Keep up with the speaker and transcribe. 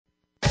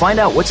Find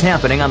out what's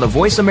happening on the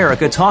Voice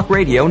America Talk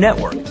Radio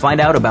Network.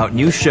 Find out about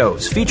new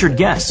shows, featured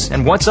guests,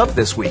 and what's up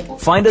this week.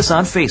 Find us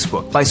on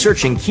Facebook by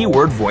searching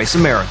keyword Voice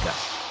America.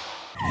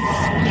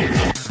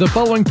 The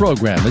following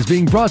program is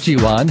being brought to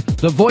you on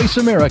the Voice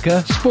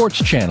America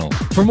Sports Channel.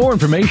 For more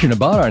information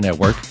about our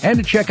network and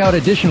to check out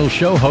additional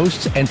show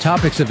hosts and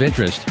topics of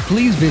interest,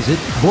 please visit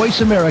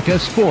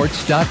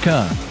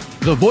voiceamericasports.com.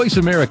 The Voice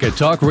America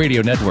Talk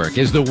Radio Network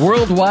is the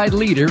worldwide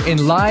leader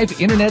in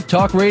live Internet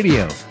talk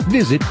radio.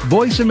 Visit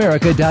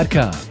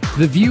voiceamerica.com.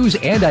 The views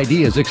and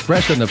ideas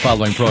expressed on the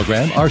following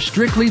program are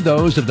strictly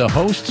those of the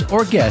hosts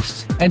or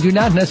guests and do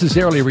not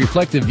necessarily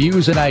reflect the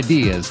views and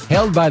ideas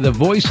held by the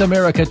Voice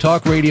America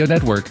Talk Radio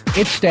Network,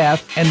 its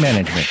staff, and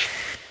management.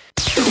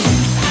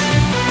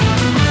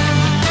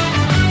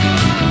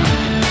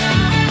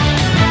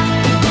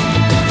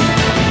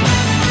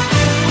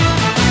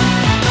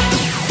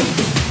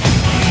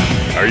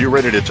 Are you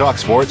ready to talk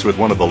sports with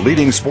one of the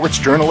leading sports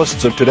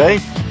journalists of today?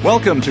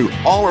 Welcome to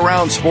All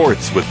Around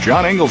Sports with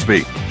John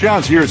Ingoldsby.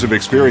 John's years of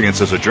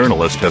experience as a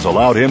journalist has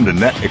allowed him to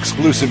net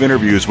exclusive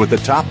interviews with the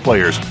top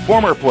players,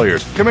 former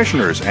players,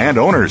 commissioners, and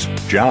owners.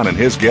 John and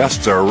his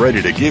guests are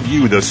ready to give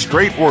you the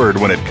straight word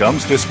when it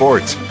comes to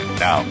sports.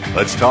 Now,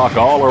 let's talk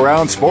all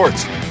around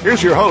sports.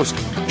 Here's your host,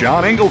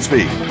 John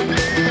Ingoldsby.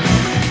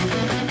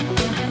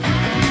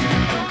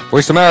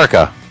 Voice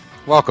America.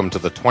 Welcome to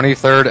the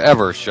 23rd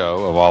ever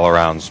show of All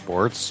Around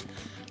Sports,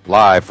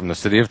 live from the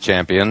City of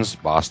Champions,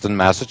 Boston,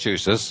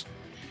 Massachusetts.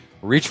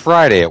 Each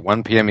Friday at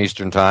 1 p.m.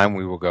 Eastern Time,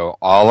 we will go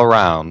all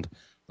around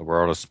the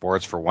world of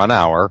sports for 1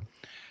 hour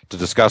to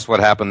discuss what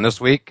happened this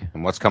week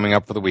and what's coming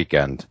up for the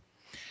weekend.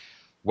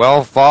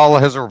 Well, fall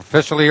has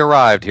officially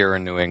arrived here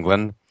in New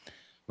England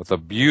with a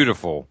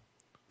beautiful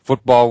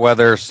football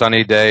weather,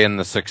 sunny day in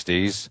the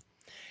 60s.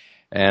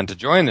 And to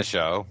join the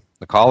show,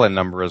 the call-in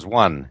number is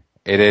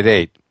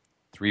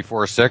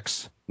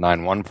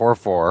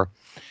 1-888-346-9144,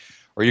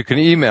 or you can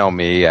email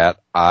me at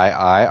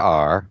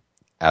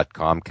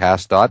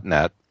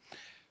iir@comcast.net,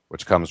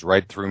 which comes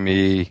right to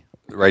me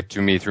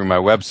through my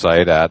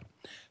website at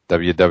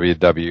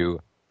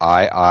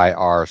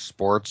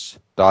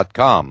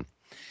www.iirsports.com.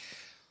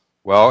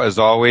 Well, as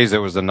always, it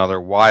was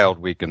another wild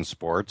week in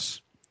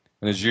sports,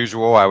 and as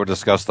usual, I would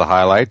discuss the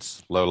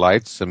highlights,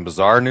 lowlights, and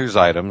bizarre news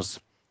items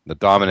that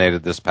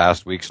dominated this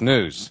past week's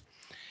news,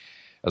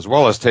 as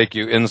well as take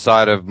you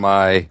inside of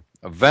my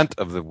event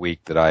of the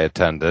week that I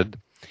attended,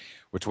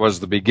 which was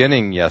the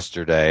beginning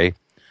yesterday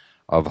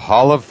of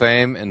Hall of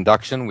Fame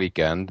induction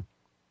weekend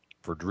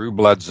for Drew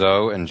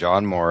Bledsoe and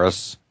John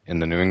Morris in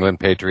the New England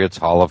Patriots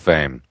Hall of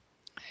Fame.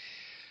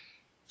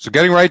 So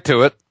getting right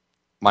to it,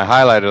 my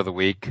highlight of the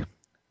week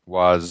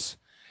was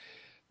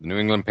the New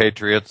England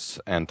Patriots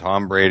and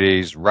Tom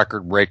Brady's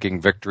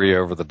record-breaking victory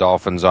over the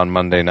Dolphins on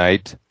Monday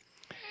night.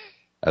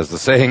 As the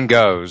saying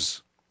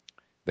goes,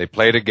 they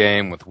played a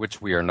game with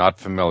which we are not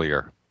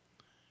familiar.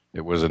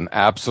 It was an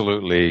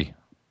absolutely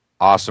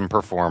awesome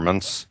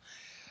performance.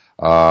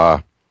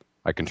 I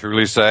can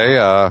truly say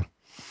I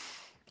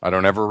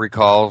don't ever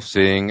recall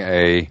seeing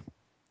a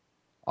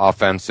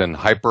offense in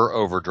hyper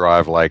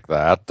overdrive like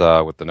that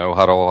with the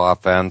no-huddle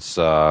offense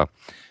as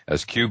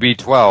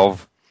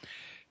QB12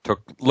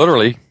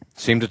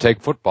 seemed to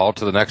take football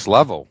to the next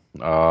level.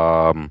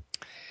 And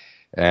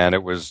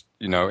it was,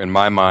 in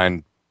my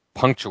mind,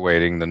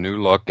 punctuating the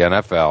new look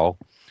NFL,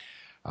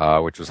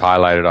 which was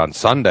highlighted on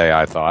Sunday,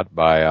 I thought,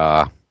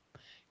 by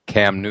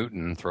Cam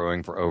Newton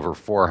throwing for over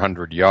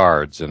 400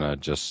 yards in a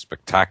just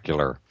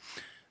spectacular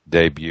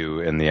debut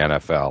in the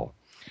NFL.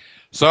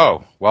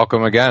 So,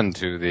 welcome again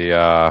to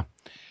the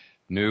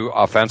new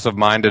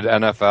offensive-minded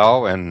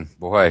NFL, and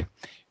boy,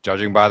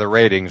 judging by the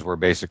ratings, we're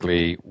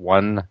basically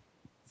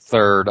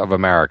 1/3 of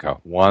America.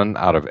 1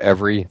 out of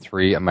every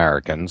 3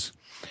 Americans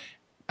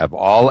of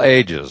all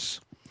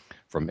ages,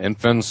 from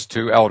infants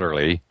to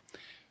elderly,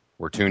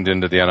 were tuned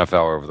into the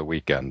NFL over the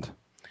weekend.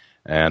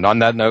 And on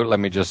that note, let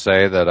me just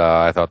say that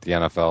I thought the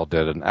NFL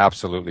did an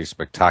absolutely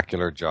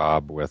spectacular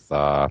job with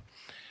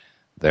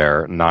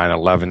their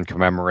 9/11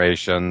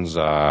 commemorations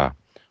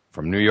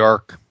from New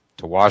York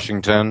to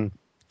Washington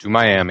to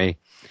Miami.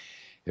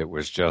 It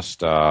was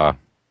just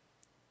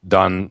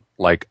done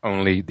like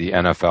only the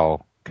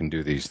NFL can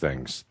do these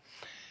things.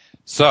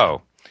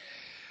 So,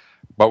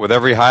 but with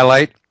every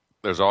highlight,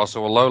 there's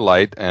also a low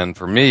light, and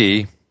for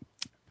me,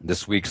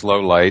 this week's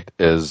low light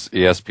is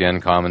ESPN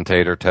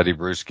commentator Teddy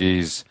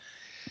Bruschi's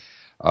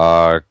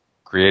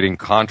creating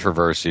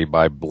controversy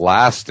by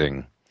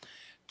blasting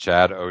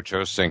Chad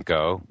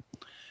Ochocinco,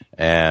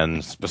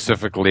 and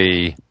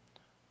specifically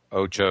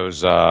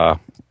Ocho's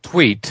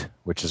tweet,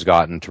 which has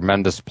gotten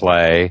tremendous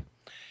play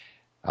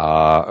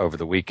over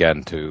the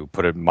weekend, to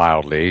put it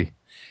mildly.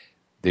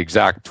 The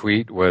exact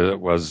tweet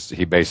was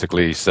he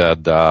basically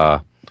said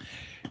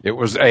it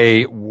was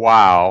a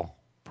wow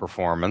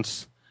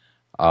performance.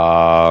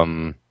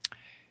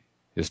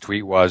 His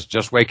tweet was,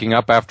 "Just waking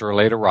up after a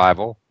late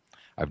arrival.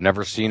 I've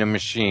never seen a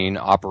machine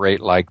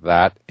operate like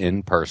that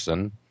in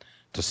person.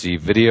 To see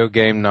video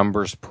game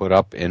numbers put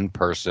up in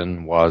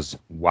person was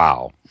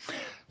wow."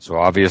 So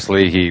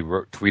obviously he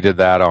tweeted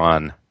that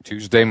on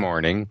Tuesday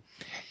morning.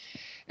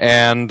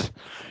 And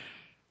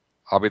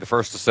I'll be the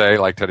first to say,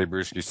 like Teddy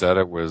Bruschi said,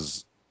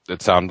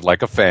 it sounded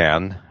like a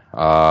fan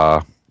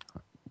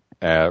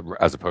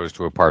as opposed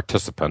to a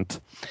participant.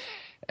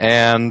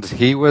 And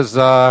he was,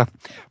 but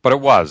it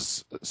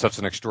was such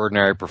an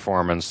extraordinary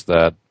performance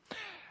that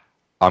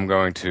I'm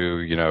going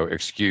to,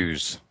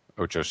 excuse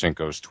Ocho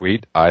Cinco's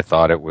tweet. I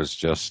thought it was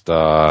just,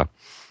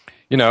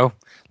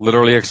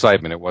 literally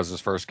excitement. It was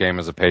his first game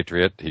as a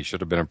Patriot. He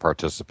should have been a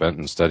participant.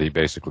 Instead, he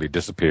basically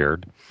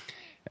disappeared.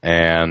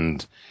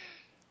 And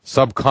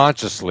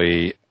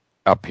subconsciously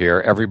up here,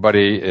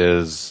 everybody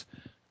is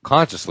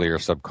consciously or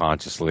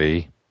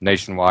subconsciously,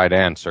 nationwide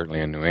and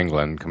certainly in New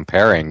England,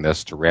 comparing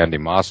this to Randy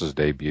Moss's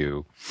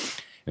debut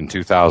in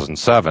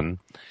 2007.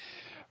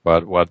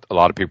 But what a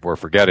lot of people were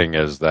forgetting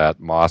is that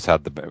Moss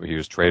he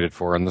was traded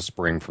for in the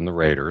spring from the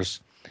Raiders,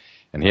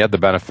 and he had the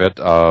benefit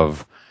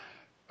of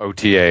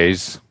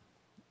OTAs,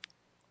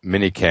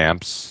 mini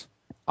camps.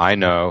 I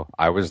know,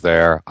 I was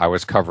there. I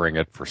was covering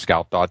it for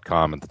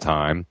Scout.com at the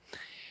time.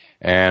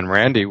 And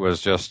Randy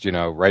was just,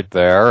 right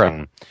there,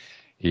 and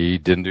he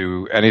didn't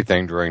do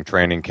anything during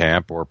training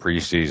camp or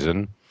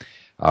preseason.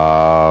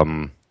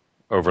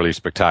 Overly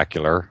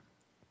spectacular.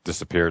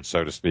 Disappeared,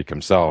 so to speak,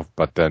 himself,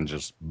 but then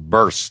just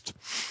burst,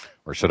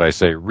 or should I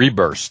say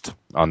reburst,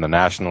 on the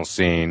national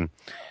scene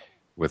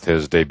with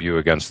his debut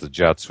against the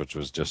Jets, which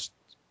was just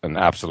an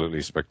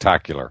absolutely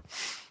spectacular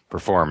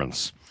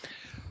performance.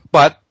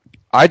 But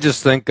I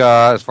just think,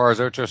 as far as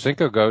Ocho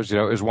Cinco goes,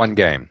 it was one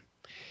game.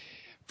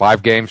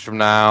 5 games from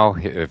now,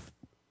 if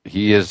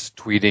he is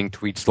tweeting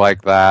tweets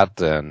like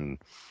that and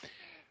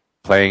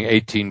playing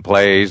 18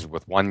 plays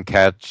with 1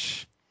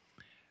 catch,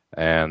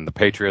 and the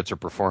Patriots are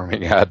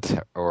performing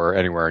at or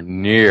anywhere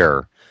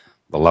near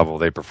the level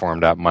they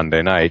performed at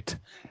Monday night,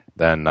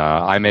 then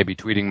I may be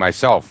tweeting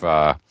myself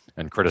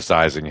and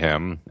criticizing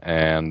him,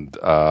 and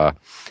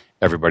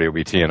everybody will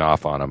be teeing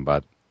off on him.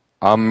 But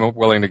I'm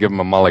willing to give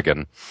him a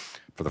mulligan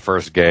for the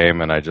first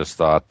game, and I just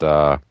thought,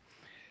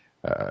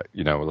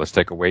 let's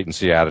take a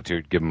wait-and-see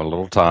attitude, give him a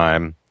little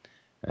time,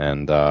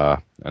 and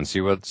see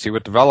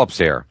what develops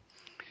here.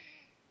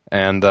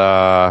 And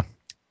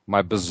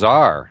my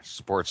bizarre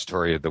sports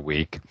story of the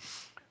week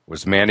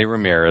was Manny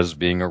Ramirez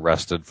being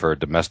arrested for a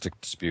domestic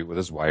dispute with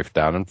his wife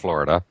down in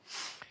Florida.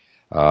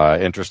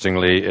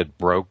 Interestingly, it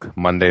broke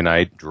Monday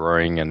night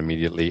during and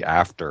immediately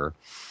after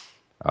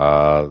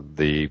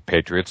the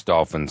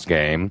Patriots-Dolphins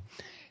game.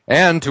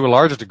 And to a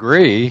large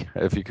degree,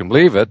 if you can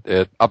believe it,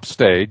 it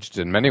upstaged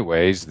in many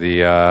ways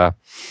the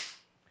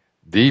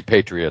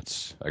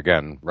Patriots,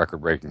 again,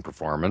 record-breaking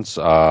performance.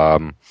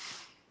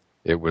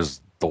 It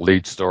was the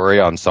lead story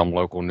on some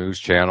local news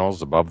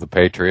channels above the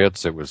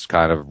Patriots. It was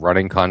kind of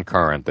running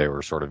concurrent. They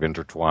were sort of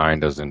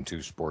intertwined, as in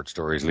 2 sports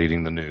stories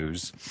leading the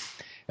news.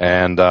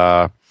 And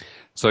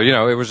so,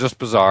 it was just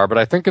bizarre. But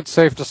I think it's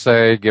safe to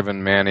say,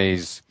 given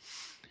Manny's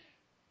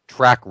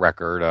track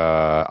record,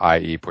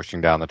 i.e. pushing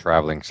down the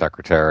traveling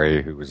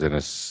secretary who was in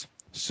his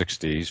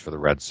 60s for the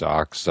Red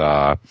Sox,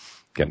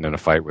 getting in a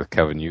fight with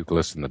Kevin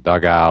Youkilis in the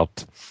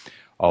dugout,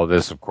 all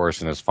this, of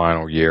course, in his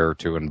final year or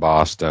 2 in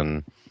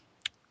Boston.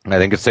 I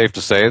think it's safe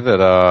to say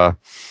that,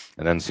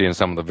 and then seeing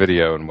some of the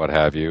video and what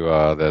have you,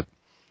 that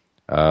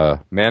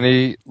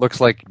Manny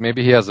looks like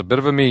maybe he has a bit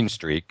of a mean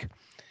streak.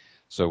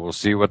 So we'll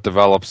see what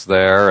develops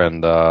there.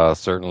 And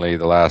certainly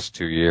the last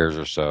 2 years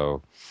or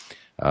so,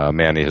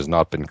 Manny has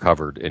not been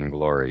covered in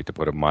glory, to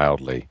put it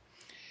mildly.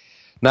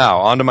 Now,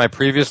 on to my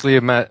previously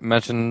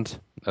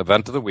mentioned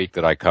event of the week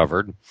that I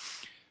covered,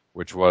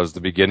 which was the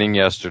beginning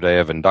yesterday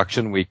of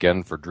induction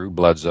weekend for Drew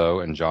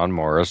Bledsoe and John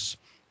Morris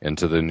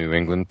into the New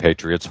England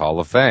Patriots Hall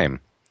of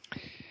Fame.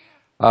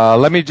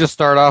 Let me just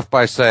start off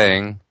by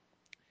saying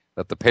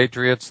that the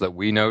Patriots that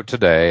we know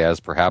today as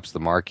perhaps the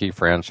marquee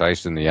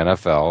franchise in the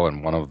NFL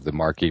and one of the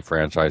marquee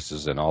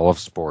franchises in all of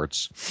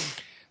sports,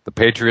 the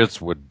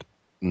Patriots would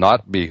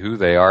not be who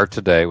they are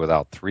today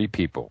without 3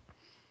 people: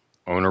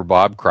 owner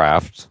Bob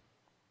Kraft,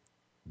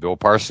 Bill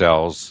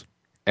Parcells,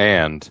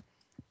 and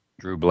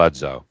Drew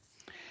Bledsoe.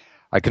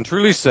 I can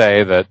truly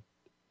say that,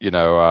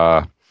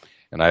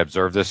 and I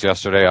observed this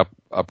yesterday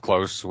up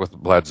close with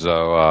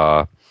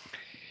Bledsoe,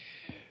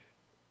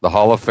 the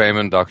Hall of Fame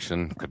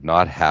induction could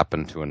not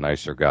happen to a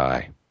nicer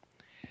guy.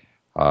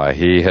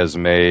 He has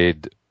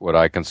made what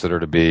I consider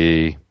to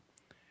be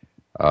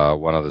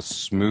one of the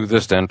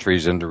smoothest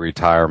entries into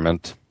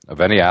retirement of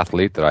any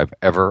athlete that I've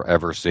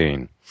ever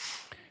seen.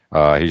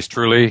 He's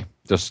truly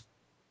just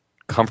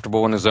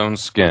comfortable in his own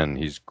skin.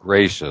 He's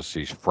gracious.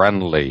 He's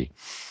friendly.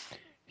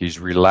 He's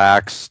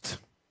relaxed,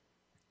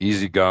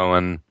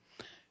 easygoing,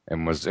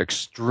 and was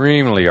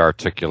extremely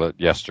articulate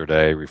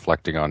yesterday,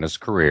 reflecting on his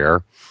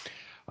career.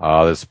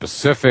 The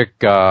specific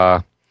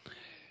event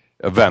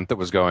that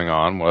was going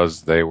on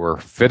was they were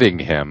fitting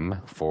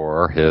him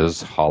for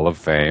his Hall of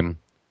Fame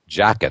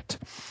jacket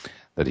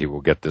that he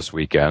will get this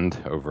weekend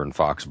over in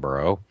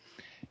Foxborough.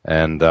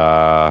 And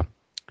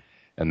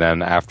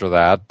then after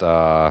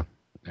that,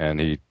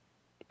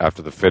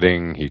 after the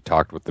fitting, he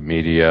talked with the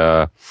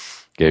media,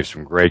 gave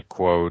some great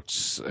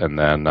quotes, and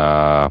then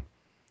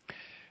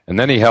And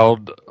then he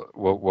held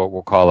what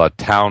we'll call a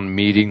town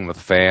meeting with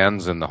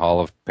fans in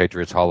the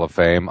Patriots Hall of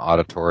Fame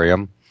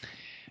auditorium.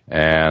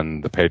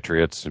 And the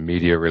Patriots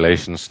media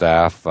relations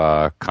staff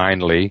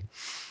kindly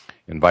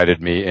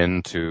invited me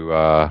in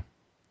to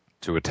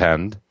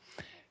attend.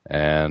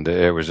 And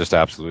it was just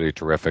absolutely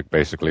terrific.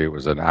 Basically, it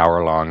was an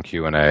hour-long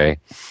Q&A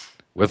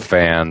with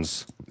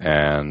fans,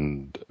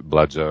 and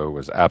Bledsoe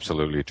was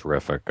absolutely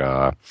terrific.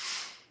 I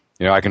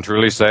can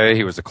truly say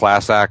he was a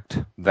class act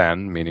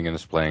then, meaning in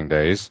his playing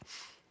days,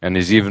 and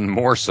he's even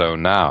more so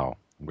now,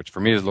 which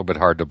for me is a little bit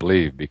hard to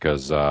believe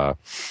because I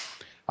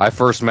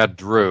first met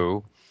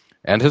Drew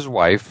and his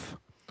wife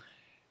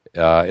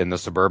in the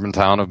suburban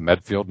town of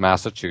Medfield,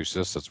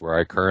 Massachusetts. That's where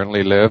I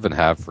currently live and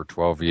have for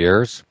 12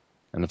 years.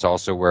 And it's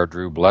also where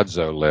Drew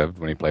Bledsoe lived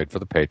when he played for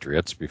the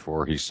Patriots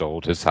before he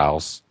sold his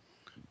house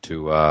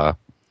to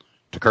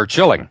Curt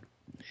Schilling.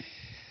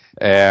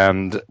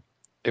 And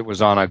it was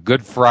on a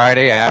Good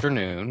Friday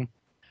afternoon,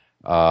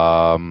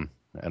 and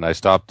I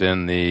stopped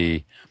in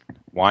the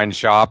wine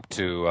shop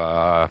to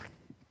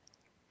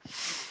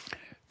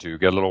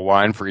get a little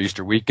wine for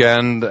Easter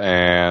weekend,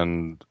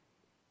 and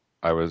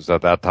I was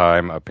at that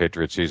time a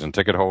Patriot season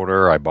ticket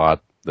holder. I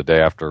bought the day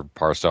after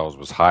Parcells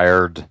was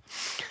hired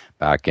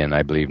back in,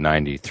 I believe,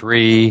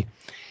 93.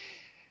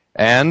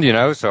 And,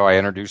 so I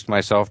introduced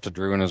myself to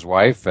Drew and his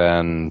wife,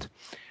 and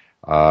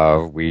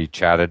we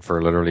chatted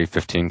for literally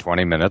 15,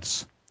 20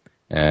 minutes.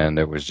 And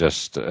it was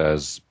just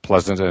as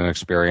pleasant an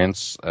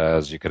experience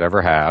as you could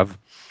ever have.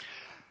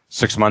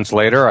 6 months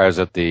later, I was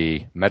at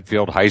the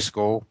Medfield High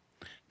School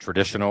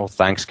traditional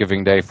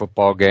Thanksgiving Day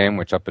football game,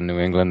 which up in New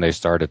England, they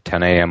start at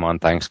 10 a.m. on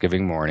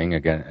Thanksgiving morning,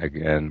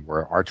 again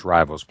where arch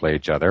rivals play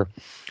each other.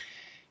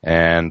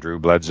 And Drew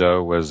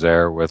Bledsoe was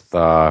there with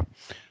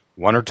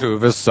one or two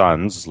of his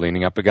sons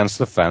leaning up against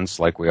the fence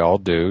like we all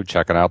do,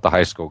 checking out the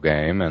high school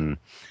game. And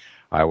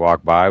I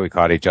walked by, we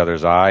caught each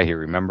other's eye, he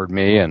remembered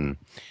me, and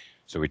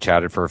so we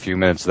chatted for a few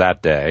minutes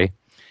that day.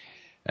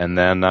 And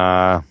then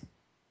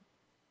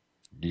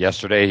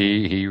yesterday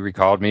he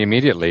recalled me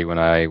immediately when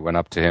I went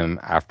up to him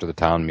after the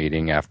town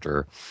meeting,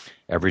 after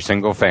every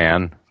single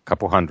fan, a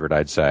couple hundred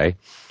I'd say,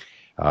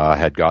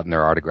 had gotten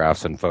their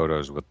autographs and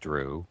photos with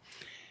Drew.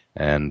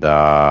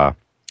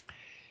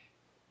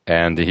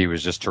 And he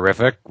was just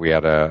terrific. We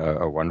had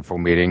a wonderful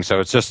meeting. So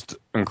it's just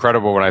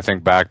incredible when I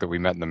think back that we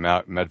met in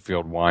the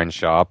Medfield wine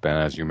shop. And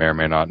as you may or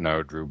may not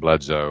know, Drew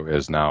Bledsoe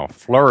is now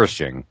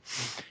flourishing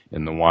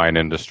in the wine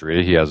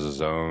industry. He has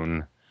his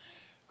own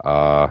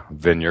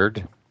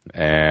vineyard,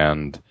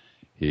 and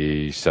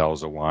he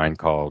sells a wine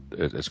called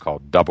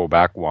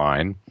Doubleback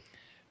wine.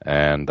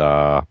 And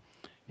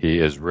he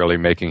is really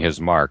making his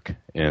mark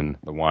in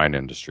the wine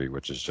industry,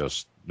 which is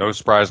just no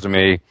surprise to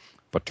me,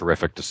 but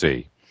terrific to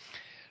see.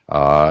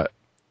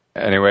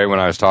 Anyway, when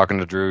I was talking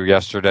to Drew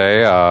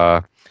yesterday,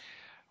 I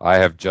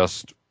have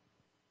just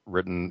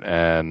written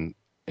an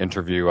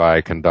interview I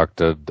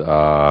conducted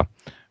a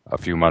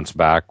few months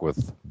back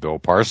with Bill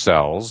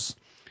Parcells,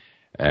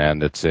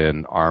 and it's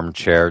in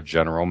Armchair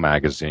General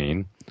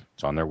magazine.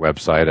 It's on their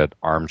website at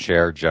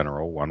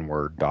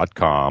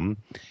armchairgeneral.com,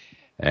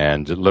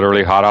 and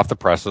literally hot off the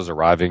presses,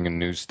 arriving in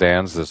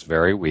newsstands this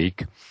very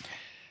week.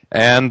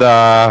 And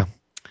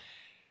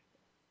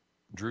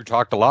Drew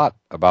talked a lot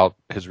about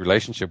his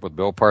relationship with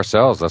Bill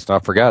Parcells. Let's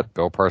not forget,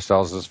 Bill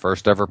Parcells'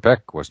 first ever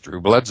pick was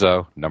Drew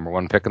Bledsoe, number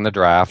one pick in the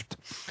draft.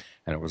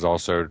 And it was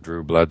also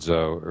Bill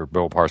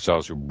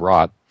Parcells who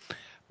brought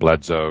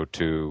Bledsoe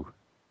to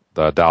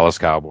the Dallas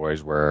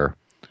Cowboys, where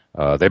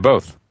they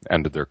both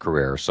ended their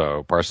career.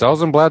 So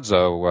Parcells and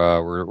Bledsoe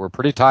were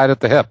pretty tied at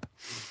the hip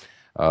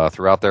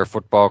throughout their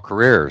football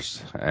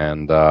careers.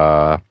 And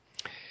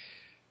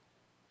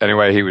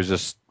anyway, he was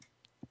just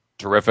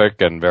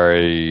terrific and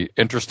very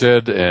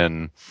interested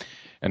in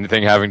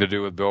anything having to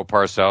do with Bill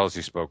Parcells.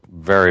 He spoke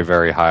very,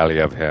 very highly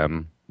of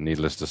him,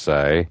 needless to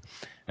say.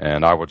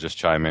 And I will just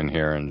chime in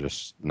here and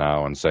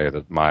say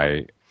that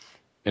my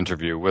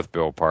interview with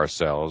Bill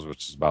Parcells,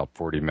 which is about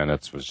 40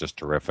 minutes, was just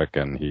terrific,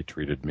 and he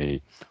treated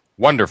me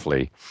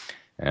wonderfully.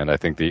 And I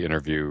think the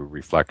interview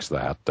reflects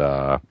that.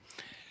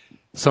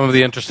 Some of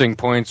the interesting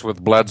points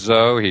with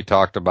Bledsoe, he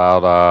talked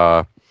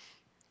about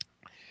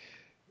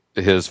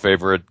his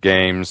favorite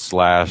games /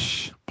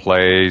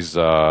 plays.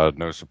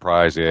 No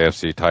surprise, the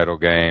AFC title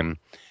game,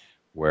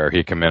 where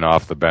he came in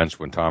off the bench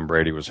when Tom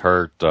Brady was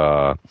hurt.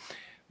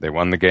 They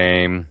won the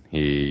game.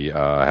 He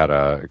had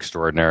an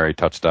extraordinary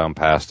touchdown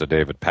pass to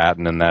David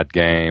Patton in that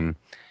game,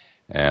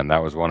 and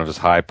that was one of his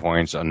high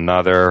points.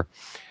 Another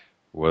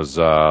was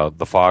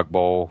the Fog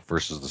Bowl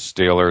versus the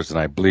Steelers, and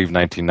I believe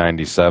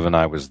 1997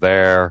 I was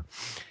there.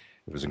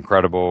 It was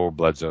incredible.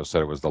 Bledsoe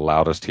said it was the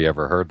loudest he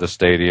ever heard the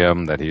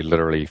stadium, that he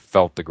literally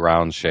felt the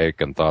ground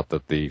shake and thought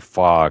that the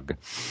fog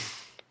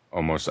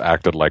almost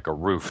acted like a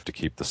roof to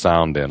keep the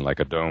sound in, like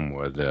a dome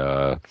would.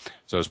 So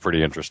it was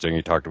pretty interesting.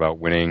 He talked about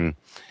winning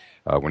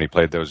when he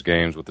played those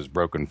games with his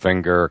broken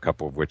finger, a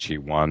couple of which he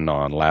won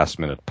on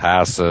last-minute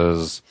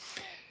passes.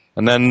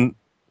 And then,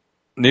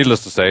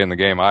 needless to say, in the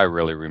game I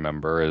really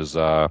remember is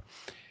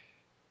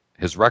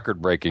his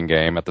record-breaking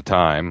game at the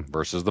time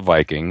versus the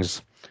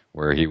Vikings,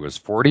 where he was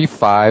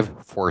 45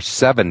 for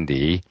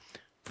 70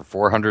 for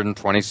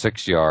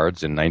 426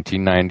 yards in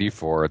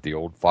 1994 at the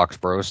old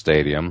Foxborough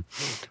Stadium.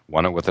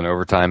 Won it with an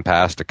overtime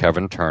pass to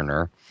Kevin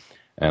Turner.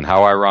 And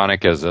how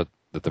ironic is it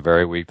that the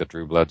very week that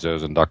Drew Bledsoe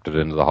is inducted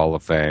into the Hall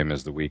of Fame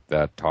is the week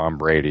that Tom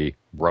Brady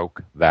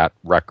broke that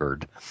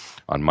record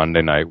on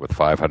Monday night with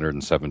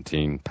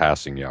 517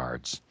 passing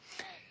yards.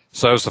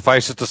 So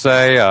suffice it to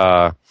say,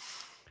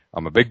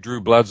 I'm a big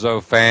Drew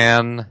Bledsoe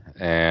fan,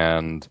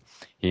 and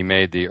he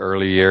made the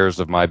early years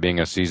of my being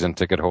a season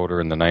ticket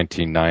holder in the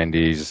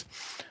 1990s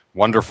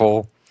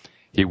wonderful.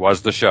 He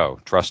was the show,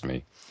 trust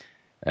me.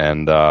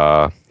 And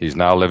he's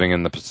now living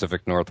in the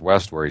Pacific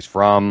Northwest where he's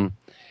from.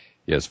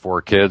 He has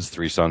 4 kids,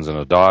 3 sons and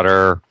a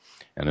daughter.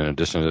 And in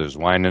addition to his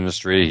wine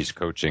industry, he's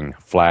coaching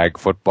flag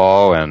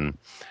football. And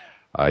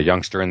a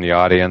youngster in the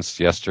audience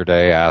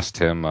yesterday asked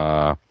him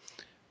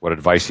what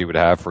advice he would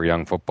have for a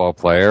young football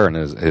player. And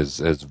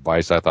his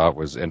advice I thought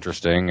was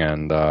interesting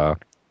and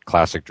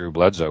classic Drew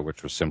Bledsoe,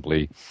 which was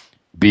simply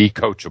be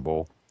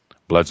coachable.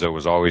 Bledsoe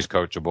was always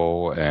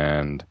coachable,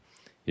 and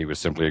he was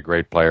simply a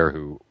great player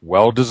who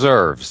well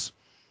deserves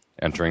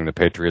entering the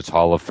Patriots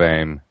Hall of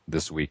Fame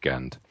this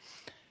weekend.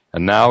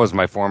 And now, as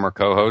my former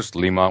co-host,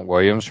 Lemont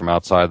Williams from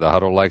Outside the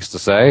Huddle likes to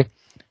say,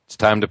 it's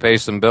time to pay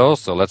some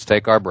bills, so let's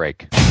take our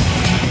break.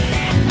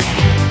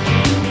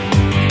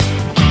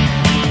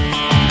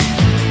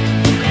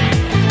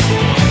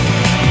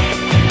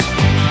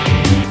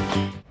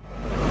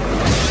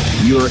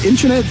 Your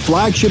internet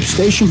flagship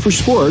station for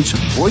sports,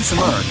 Voice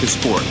America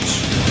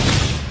Sports.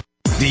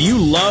 Do you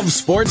love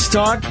sports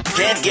talk?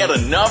 Can't get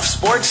enough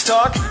sports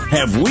talk?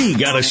 Have we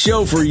got a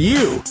show for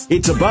you?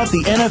 It's about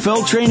the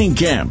NFL training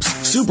camps,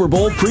 Super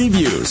Bowl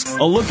previews,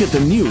 a look at the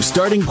new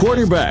starting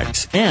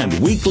quarterbacks, and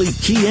weekly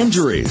key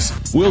injuries.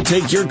 We'll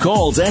take your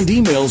calls and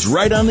emails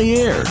right on the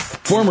air.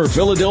 Former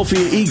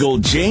Philadelphia Eagle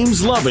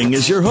James Loving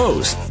is your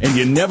host, and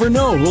you never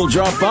know who'll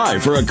drop by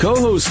for a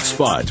co-host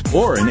spot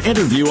or an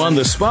interview on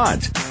the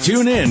spot.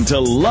 Tune in to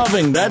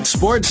Loving That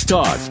Sports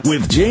Talk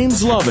with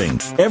James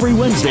Loving every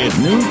Wednesday at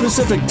noon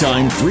Pacific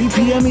Time, 3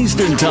 p.m.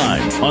 Eastern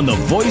Time on the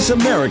Voice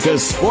America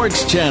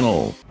Sports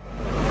Channel.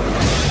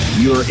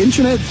 Your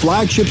internet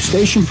flagship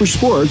station for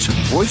sports,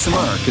 Voice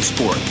America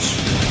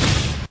Sports.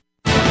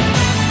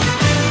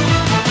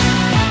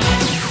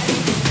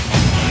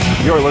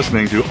 You're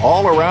listening to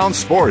All Around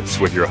Sports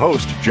with your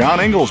host, John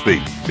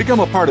Ingoldsby. Become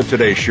a part of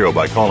today's show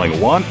by calling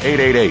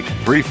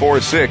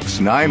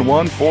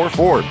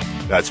 1-888-346-9144.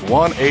 That's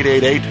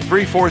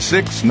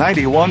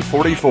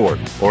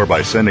 1-888-346-9144. Or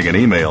by sending an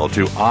email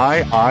to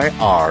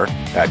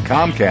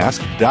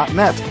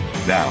iir@comcast.net.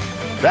 Now,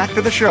 back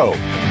to the show.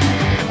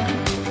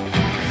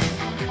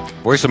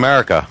 Voice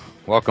America,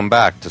 welcome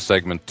back to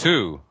segment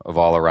 2 of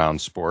All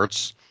Around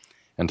Sports.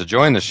 And to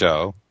join the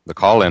show, the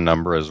call-in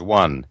number is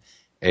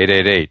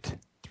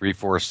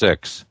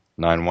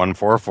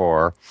 1-888-346-9144.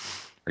 Or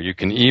you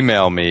can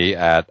email me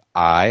at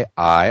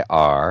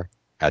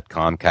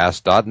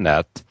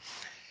iir@comcast.net.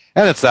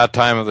 And it's that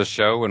time of the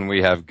show when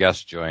we have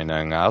guests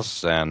joining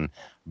us, and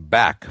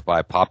back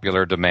by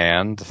popular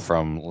demand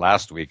from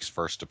last week's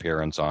first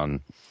appearance on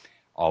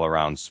All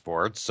Around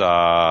Sports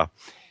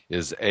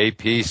is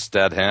A.P.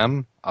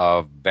 Stedham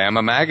of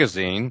Bama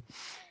Magazine,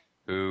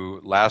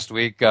 who last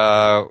week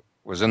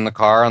was in the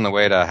car on the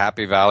way to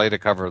Happy Valley to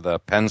cover the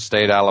Penn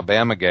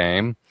State-Alabama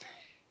game.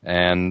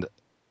 And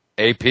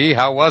A.P.,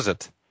 how was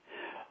it?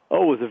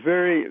 Oh, it was a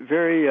very,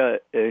 very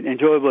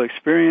enjoyable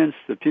experience.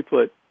 The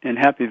people in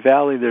Happy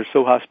Valley, they're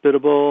so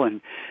hospitable,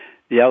 and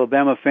the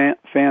Alabama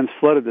fans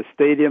flooded the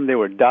stadium. They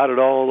were dotted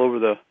all over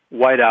the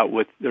whiteout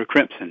with their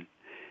crimson.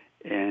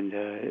 And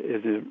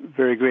it was a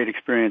very great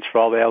experience for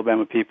all the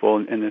Alabama people.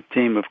 And the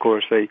team, of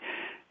course, they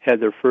had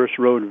their first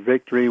road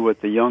victory with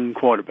the young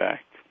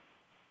quarterback.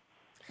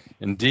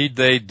 Indeed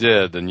they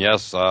did. And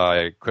yes,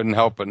 I couldn't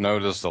help but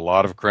notice a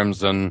lot of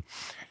crimson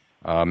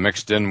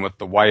mixed in with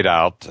the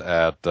whiteout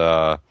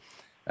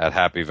at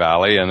Happy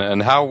Valley.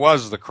 And how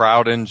was the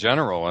crowd in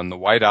general and the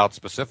whiteout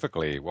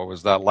specifically? What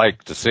was that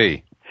like to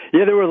see?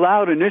 Yeah, they were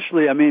loud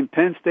initially. I mean,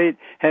 Penn State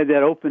had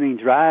that opening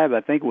drive,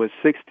 I think it was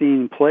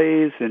 16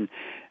 plays, and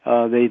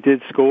they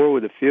did score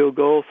with a field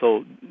goal,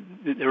 so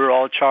they were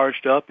all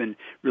charged up and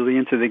really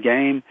into the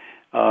game.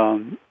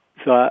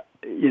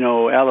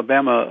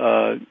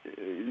 Alabama,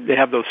 they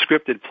have those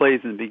scripted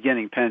plays in the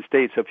beginning, Penn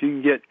State, so if you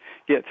can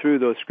get through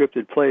those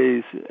scripted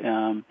plays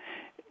and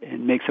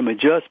make some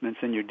adjustments,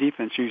 then your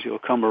defense usually will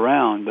come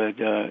around. But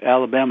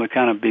Alabama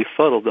kind of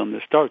befuddled them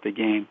to start the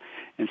game,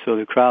 and so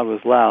the crowd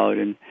was loud.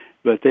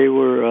 But they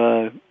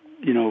were,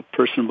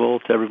 personable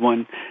to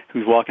everyone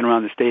who's walking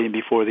around the stadium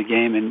before the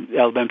game. And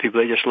Alabama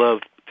people, they just love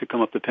to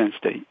come up to Penn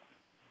State.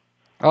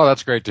 Oh,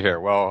 that's great to hear.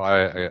 Well,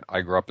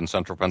 I grew up in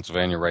central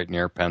Pennsylvania, right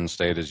near Penn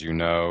State, as you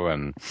know,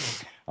 and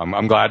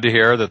I'm glad to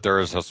hear that they're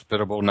as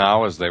hospitable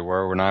now as they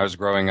were when I was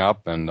growing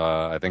up. And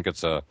I think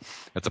it's a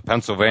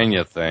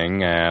Pennsylvania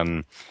thing.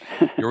 And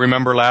you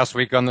remember last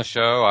week on the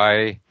show,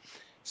 I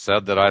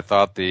said that I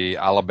thought the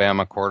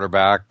Alabama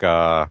quarterback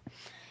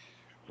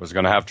was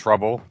going to have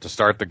trouble to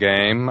start the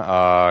game,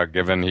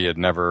 given he had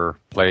never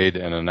played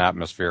in an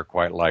atmosphere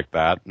quite like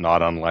that,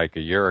 not unlike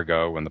a year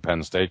ago when the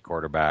Penn State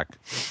quarterback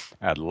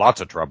had lots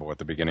of trouble at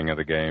the beginning of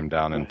the game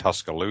down in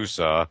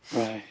Tuscaloosa.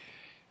 Right.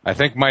 I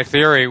think my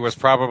theory was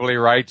probably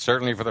right,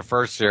 certainly for the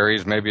first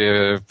series,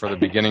 maybe for the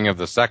beginning of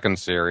the second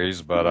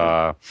series,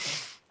 but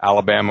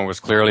Alabama was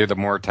clearly the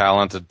more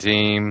talented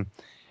team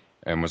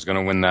and was going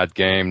to win that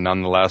game.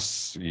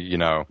 Nonetheless,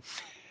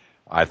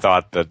 I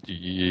thought that,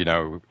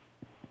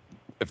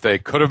 if they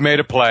could have made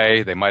a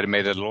play, they might have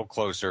made it a little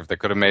closer. If they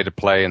could have made a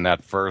play in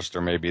that first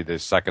or maybe the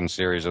second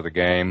series of the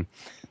game,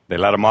 they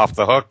let him off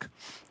the hook.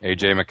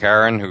 A.J.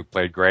 McCarron, who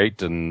played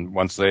great, and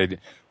once they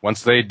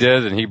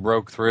did and he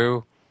broke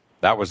through,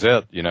 that was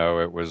it.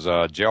 It was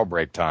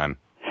jailbreak time.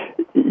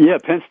 Yeah,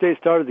 Penn State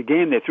started the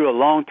game. They threw a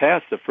long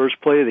pass the first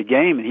play of the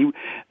game, and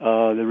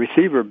the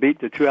receiver beat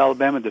the two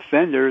Alabama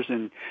defenders,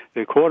 and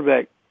the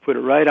quarterback put it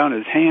right on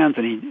his hands,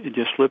 and he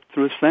just slipped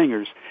through his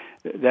fingers.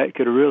 That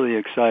could have really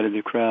excited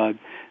the crowd.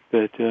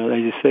 But as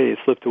you say, it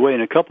slipped away.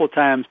 And a couple of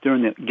times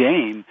during the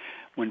game,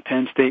 when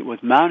Penn State was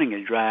mounting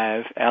a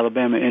drive,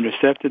 Alabama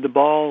intercepted the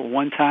ball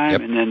one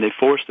time, and then they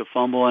forced a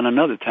fumble on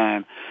another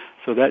time.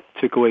 So that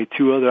took away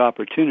two other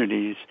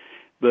opportunities.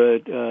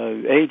 But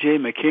A.J.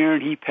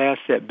 McCarron, he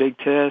passed that big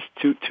test.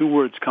 Two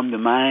words come to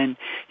mind.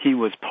 He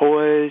was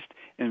poised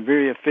and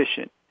very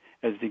efficient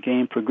as the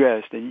game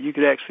progressed. And you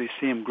could actually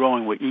see him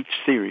growing with each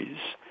series.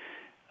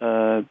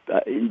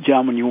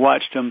 John, when you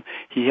watched him,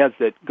 he has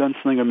that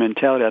gunslinger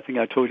mentality. I think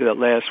I told you that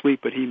last week,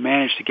 but he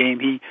managed the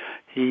game.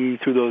 He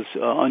threw those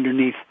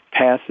underneath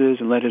passes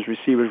and let his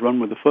receivers run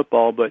with the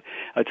football. But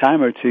a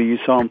time or two, you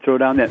saw him throw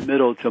down that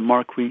middle to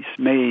Marquise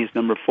Mays,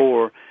 number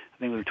 4. I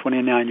think it was a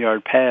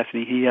 29-yard pass,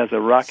 and he has a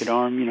rocket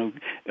arm,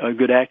 a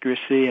good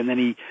accuracy, and then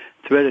he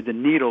threaded the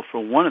needle for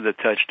one of the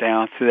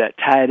touchdowns to that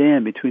tight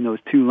end between those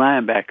two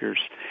linebackers.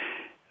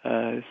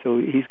 So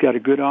he's got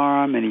a good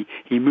arm, and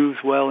he moves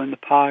well in the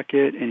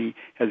pocket, and he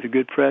has a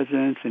good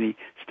presence, and he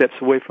steps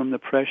away from the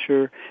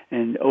pressure.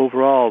 And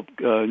overall,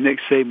 Nick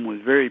Saban was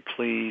very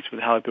pleased with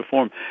how he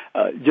performed.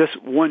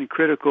 Just one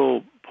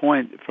critical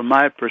point from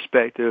my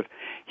perspective,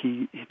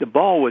 the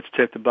ball was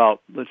tipped about,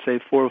 let's say,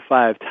 4 or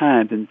 5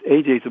 times, and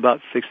AJ's about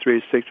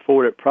 6'3",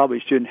 6'4". It probably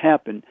shouldn't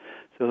happen,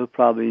 so he'll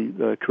probably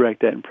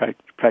correct that in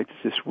practice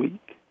this week.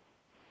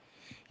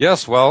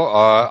 Yes, well,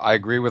 I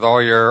agree with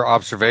all your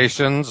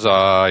observations.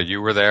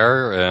 You were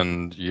there,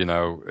 and,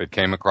 it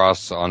came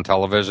across on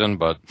television,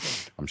 but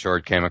I'm sure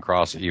it came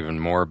across even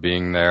more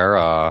being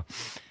there.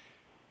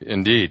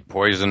 Indeed,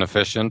 poised and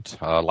efficient,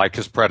 like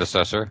his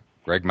predecessor,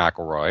 Greg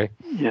McElroy.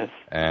 Yes.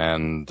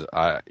 And,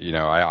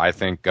 I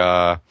think,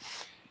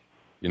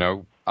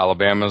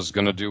 Alabama's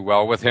going to do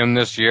well with him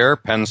this year.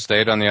 Penn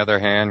State, on the other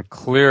hand,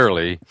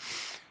 clearly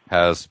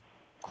has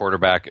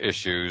quarterback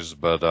issues,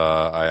 but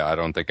I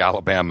don't think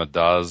Alabama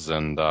does,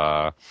 and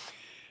I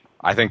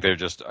think they're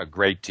just a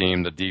great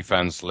team. The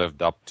defense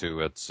lived up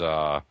to its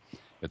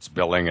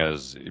billing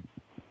as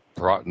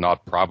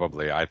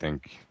I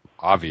think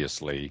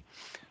obviously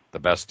the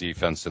best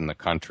defense in the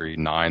country.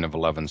 9 of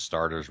 11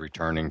 starters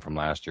returning from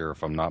last year,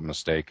 if I'm not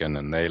mistaken,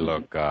 and they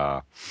look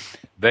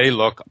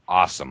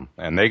awesome,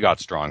 and they got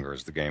stronger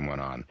as the game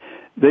went on.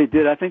 They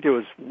did. I think there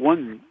was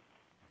one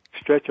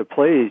stretch of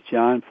plays,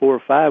 John, 4 or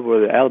 5,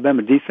 where the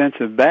Alabama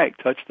defensive back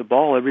touched the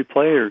ball every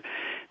play or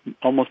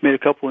almost made a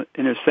couple of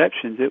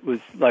interceptions. It was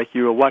like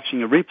you were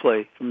watching a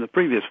replay from the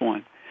previous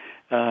one.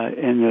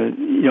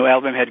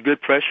 Alabama had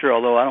good pressure,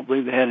 although I don't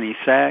believe they had any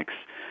sacks.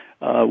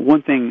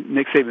 One thing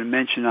Nick Saban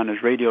mentioned on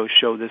his radio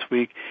show this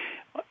week,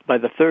 by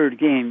the third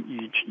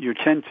game, you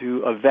tend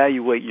to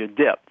evaluate your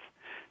depth.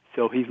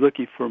 So he's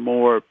looking for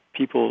more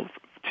people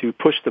to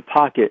push the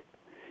pocket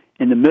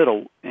in the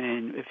middle,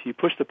 and if you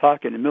push the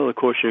pocket in the middle, of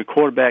course, your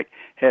quarterback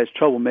has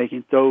trouble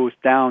making throws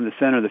down the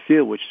center of the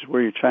field, which is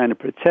where you're trying to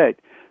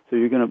protect. So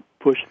you're going to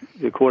push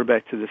the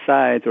quarterback to the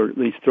sides, or at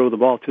least throw the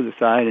ball to the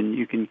side, and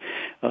you can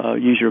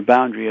use your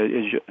boundary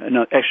as an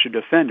extra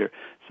defender.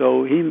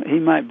 So he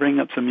might bring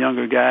up some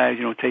younger guys,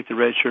 take the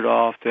red shirt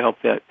off to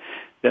help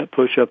that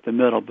push up the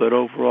middle. But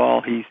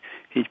overall, he's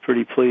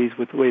pretty pleased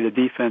with the way the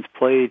defense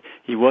played.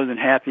 He wasn't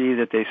happy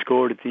that they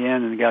scored at the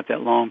end and got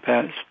that long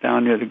pass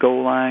down near the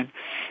goal line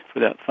for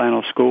that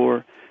final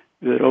score.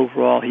 But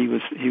overall, he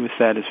was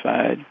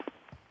satisfied.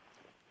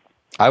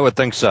 I would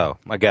think so.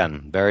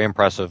 Again, very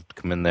impressive to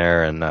come in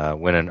there and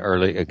win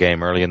a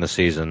game early in the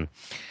season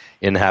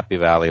in Happy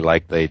Valley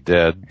like they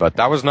did. But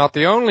that was not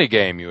the only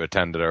game you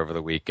attended over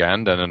the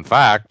weekend, and in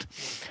fact,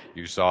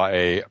 you saw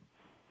a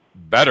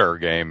better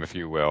game, if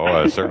you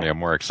will, certainly a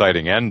more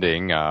exciting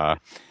ending,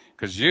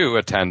 because you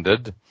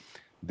attended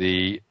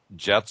the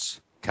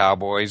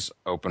Jets-Cowboys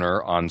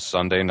opener on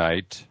Sunday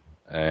night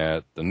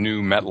at the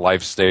new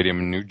MetLife Stadium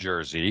in New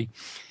Jersey.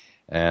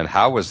 And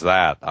how was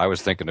that? I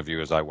was thinking of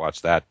you as I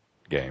watched that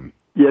game.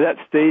 Yeah, that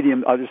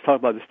stadium, I'll just talk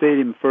about the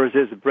stadium first.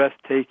 It's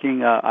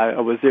breathtaking. I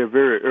was there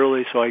very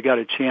early, so I got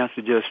a chance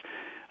to just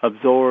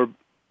absorb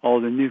all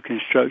the new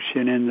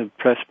construction in the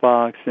press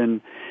box,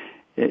 and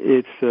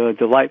it's a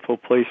delightful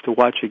place to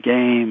watch a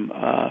game.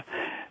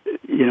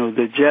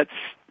 the Jets,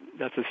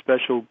 that's a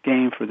special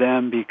game for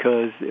them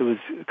because it was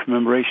a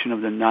commemoration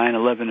of the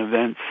 9/11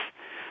 events.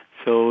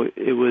 So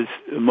it was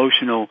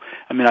emotional.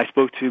 I mean, I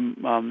spoke to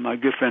my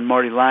good friend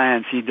Marty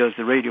Lyons. He does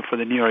the radio for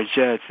the New York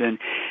Jets, and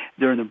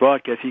during the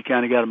broadcast, he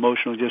kind of got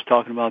emotional just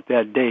talking about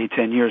that day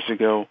 10 years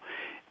ago.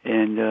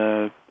 And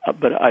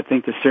but I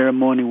think the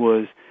ceremony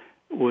was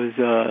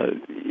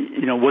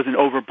wasn't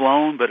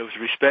overblown, but it was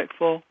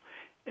respectful.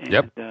 And,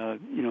 yep.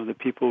 The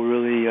people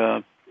really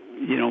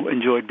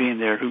enjoyed being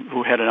there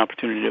who had an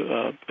opportunity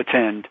to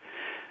attend.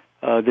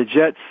 The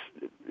Jets,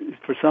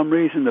 for some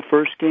reason, the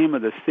first game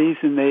of the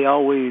season, they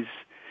always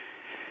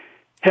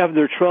have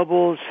their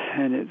troubles,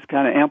 and it's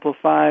kind of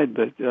amplified.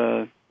 But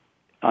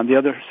on the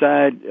other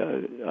side,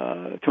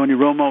 Tony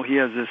Romo, he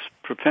has this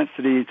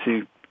propensity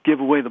to give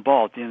away the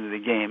ball at the end of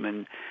the game,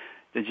 and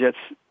the Jets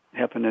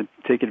happen to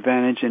take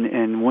advantage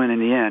and win in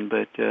the end.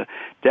 But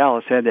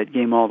Dallas had that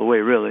game all the way,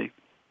 really.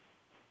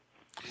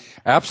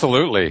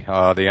 Absolutely.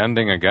 The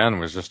ending, again,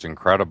 was just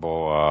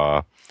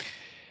incredible,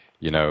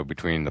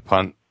 between the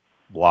punt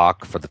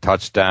block for the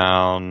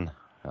touchdown,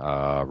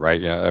 right?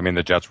 Yeah, I mean,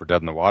 the Jets were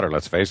dead in the water,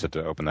 let's face it,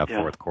 to open that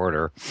fourth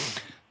quarter.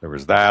 There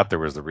was that. There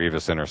was the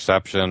Revis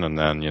interception. And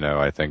then,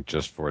 I think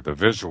just for the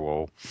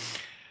visual,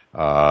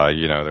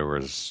 there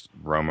was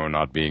Romo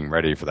not being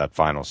ready for that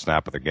final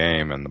snap of the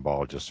game and the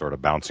ball just sort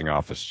of bouncing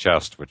off his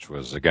chest, which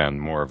was, again,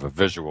 more of a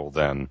visual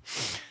than,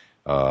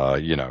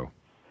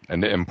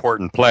 an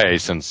important play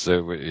since,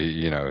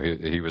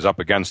 he was up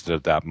against it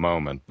at that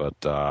moment. But,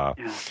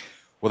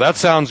 well, that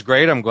sounds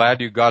great. I'm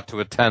glad you got to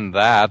attend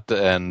that.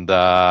 And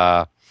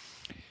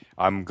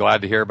I'm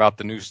glad to hear about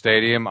the new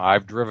stadium.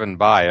 I've driven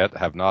by it,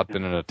 have not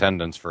been in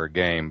attendance for a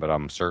game, but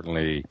I'm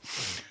certainly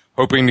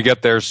hoping to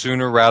get there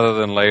sooner rather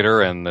than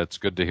later. And it's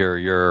good to hear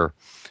your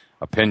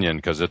opinion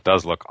because it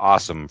does look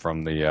awesome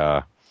from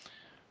the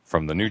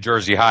New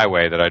Jersey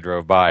highway that I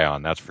drove by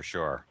on. That's for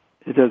sure.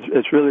 It does.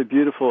 It's really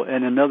beautiful.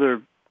 And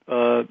another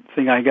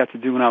thing I got to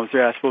do when I was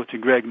there, I spoke to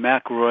Greg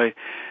McElroy,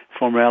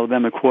 former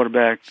Alabama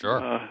quarterback,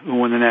 who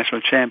won the national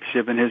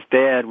championship, and his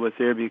dad was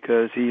there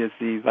because he is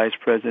the vice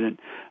president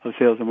of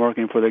sales and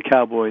marketing for the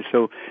Cowboys.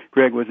 So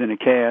Greg was in a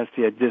cast.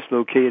 He had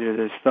dislocated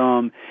his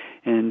thumb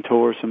and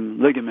tore some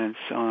ligaments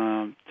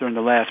during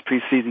the last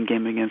preseason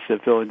game against the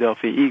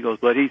Philadelphia Eagles.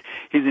 But he's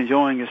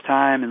enjoying his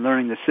time and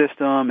learning the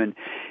system, and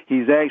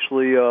he's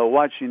actually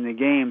watching the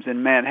games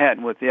in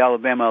Manhattan with the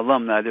Alabama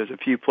alumni. There's a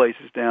few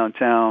places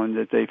downtown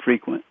that they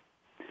frequent.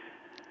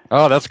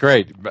 Oh, that's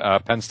great.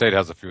 Penn State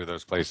has a few of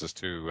those places,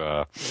 too.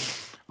 A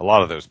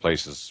lot of those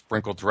places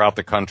sprinkled throughout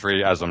the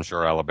country, as I'm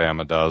sure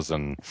Alabama does.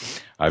 And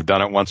I've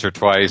done it once or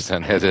twice,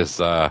 and it is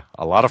a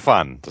lot of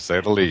fun, to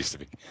say the least.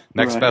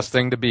 Next best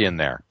thing to be in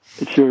there.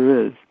 It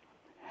sure is.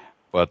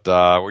 But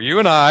you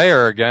and I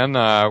are, again,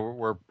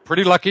 we're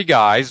pretty lucky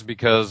guys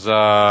because,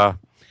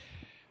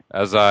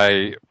 as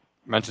I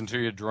mentioned to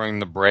you during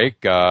the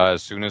break,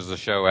 as soon as the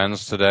show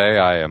ends today,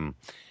 I am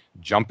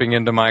jumping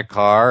into my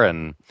car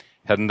and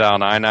heading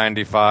down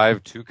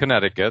I-95 to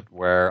Connecticut,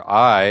 where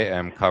I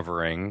am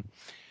covering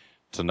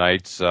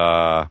tonight's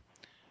WNBA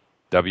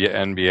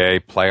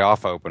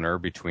playoff opener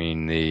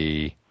between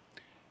the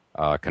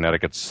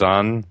Connecticut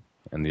Sun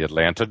and the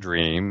Atlanta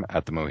Dream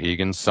at the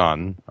Mohegan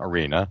Sun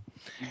Arena.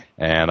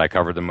 And I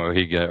covered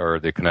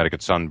the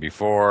Connecticut Sun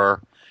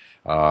before.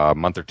 A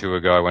month or two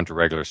ago, I went to a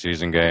regular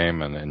season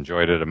game and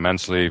enjoyed it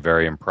immensely,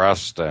 very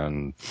impressed,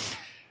 and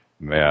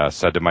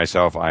said to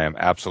myself, I am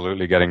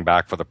absolutely getting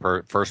back for the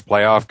first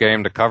playoff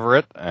game to cover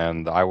it,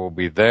 and I will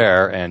be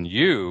there. And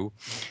you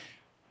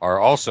are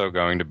also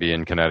going to be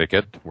in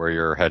Connecticut, where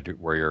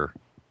you're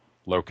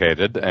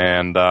located,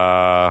 and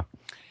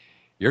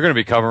you're going to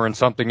be covering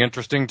something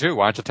interesting too.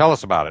 Why don't you tell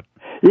us about it?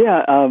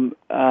 Yeah, I'm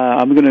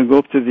going to go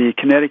up to the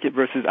Connecticut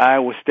versus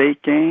Iowa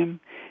State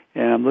game,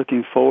 and I'm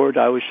looking forward.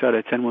 I always try to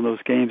attend one of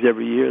those games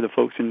every year. The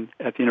folks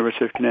at the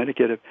University of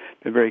Connecticut have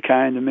been very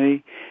kind to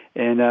me.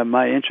 And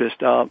my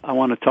interest, I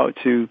want to talk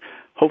to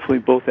hopefully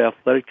both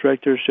athletic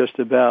directors just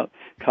about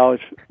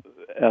college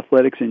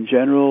athletics in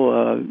general.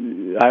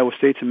 Iowa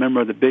State's a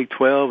member of the Big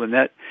 12, and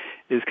that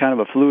is kind of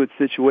a fluid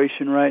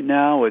situation right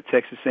now with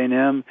Texas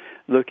A&M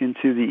looking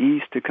to the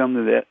east to come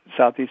to the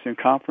Southeastern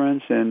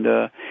Conference. And,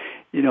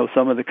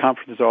 some of the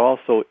conferences are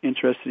also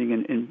interested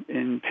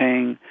in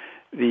paying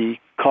the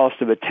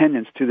cost of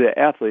attendance to the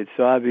athletes.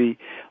 So I'd be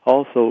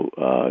also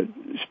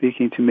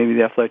speaking to maybe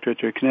the athletic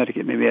director of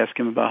Connecticut, maybe ask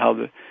him about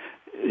how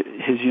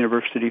his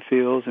university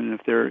feels and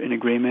if they're in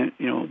agreement,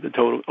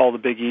 all the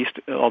Big East,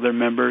 all their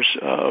members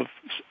of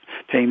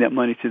paying that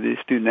money to the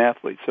student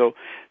athletes. So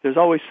there's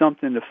always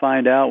something to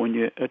find out when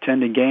you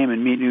attend a game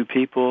and meet new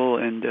people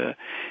and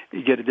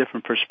you get a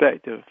different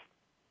perspective.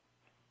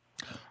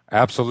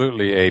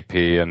 Absolutely, AP.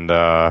 And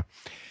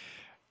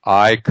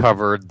I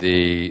covered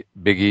the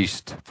Big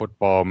East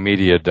Football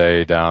Media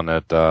Day down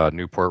at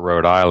Newport,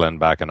 Rhode Island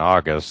back in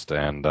August,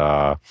 and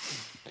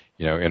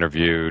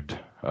interviewed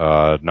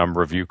a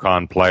number of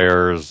UConn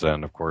players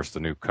and, of course,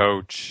 the new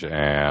coach,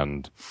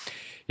 and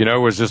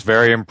was just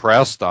very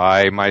impressed.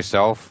 I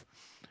myself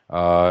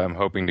I'm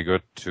hoping to go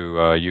to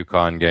a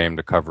UConn game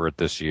to cover it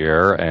this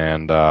year,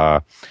 and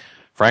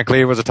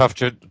frankly, it was a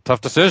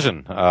tough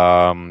decision.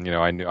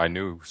 I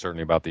knew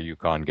certainly about the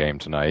UConn game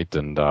tonight,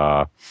 and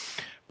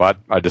but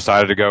I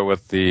decided to go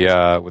with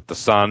the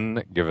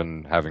Sun,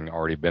 given having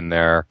already been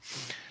there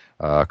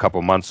a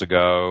couple months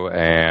ago,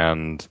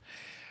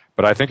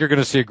 but I think you're going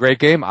to see a great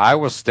game.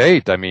 Iowa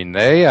State, I mean,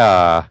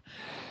 they're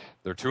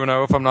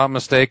 2-0 if I'm not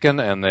mistaken,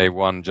 and they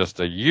won just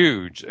a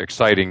huge,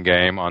 exciting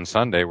game on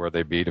Sunday where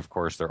they beat, of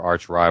course, their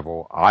arch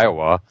rival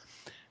Iowa,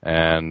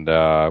 and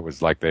it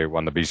was like they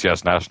won the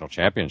BCS National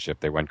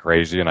Championship. They went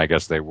crazy, and I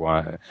guess they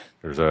won.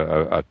 There's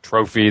a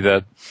trophy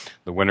that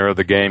the winner of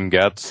the game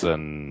gets,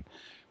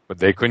 but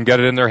they couldn't get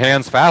it in their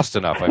hands fast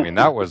enough. I mean,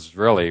 that was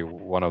really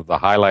one of the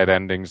highlight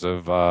endings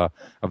of the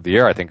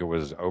year. I think it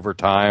was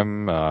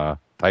overtime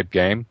type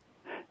game.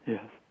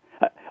 Yes.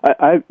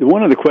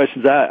 One of the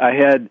questions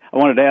I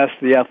wanted to ask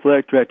the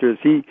athletic director, is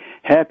he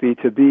happy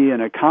to be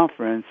in a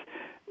conference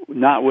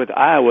not with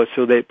Iowa,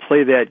 so they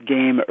play that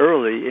game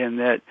early and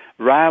that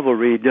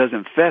rivalry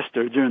doesn't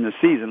fester during the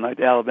season like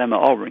the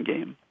Alabama-Auburn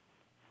game?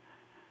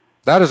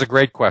 That is a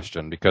great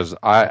question, because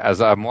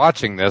as I'm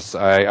watching this,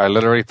 I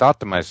literally thought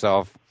to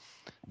myself,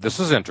 this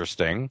is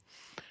interesting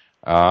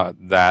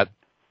that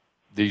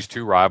these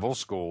two rival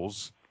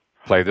schools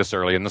play this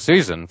early in the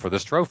season for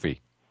this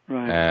trophy.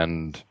 Right.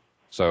 And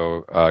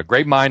so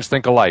great minds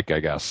think alike,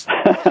 I guess.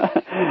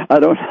 I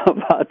don't know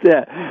about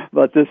that,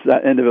 but this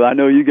end of it, I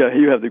know you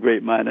have the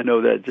great mind. I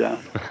know that, John.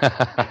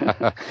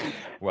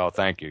 Well,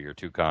 thank you. You're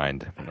too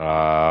kind.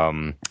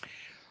 All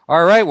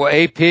right. Well,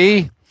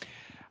 AP,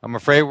 I'm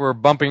afraid we're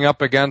bumping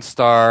up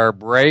against our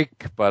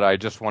break, but I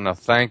just want to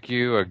thank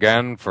you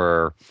again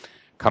for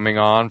coming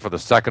on for the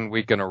second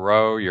week in a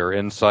row. Your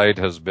insight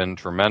has been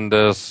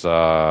tremendous.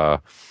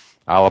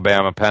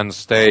 Alabama, Penn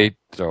State,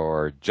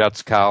 or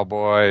Jets,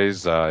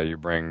 Cowboys. You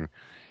bring,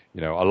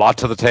 a lot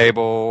to the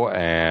table,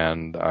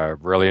 and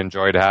I've really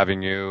enjoyed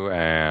having you.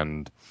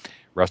 And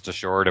rest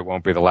assured, it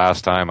won't be the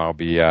last time. I'll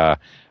be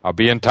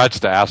in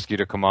touch to ask you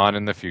to come on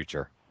in the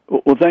future.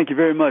 Well, thank you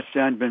very much,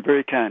 John. You've been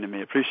very kind to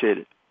me. Appreciate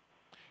it.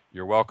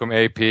 You're welcome,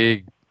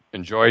 AP.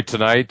 Enjoy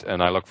tonight,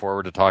 and I look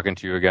forward to talking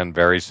to you again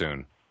very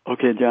soon.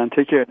 Okay, John.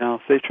 Take care now.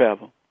 Safe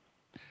travel.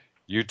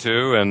 You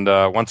too. And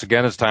once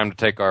again, it's time to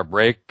take our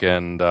break.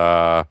 And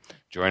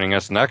joining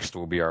us next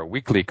will be our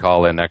weekly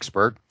call-in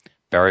expert,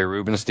 Barry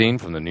Rubenstein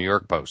from the New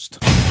York Post.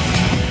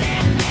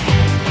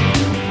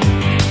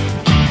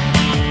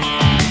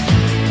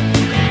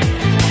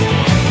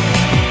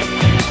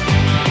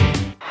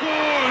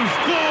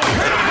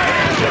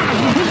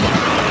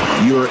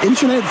 Your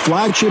internet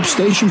flagship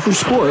station for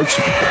sports.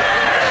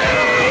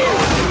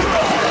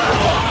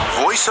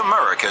 Voice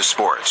America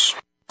Sports.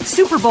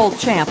 Super Bowl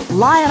champ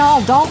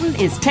Lionel Dalton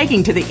is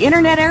taking to the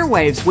internet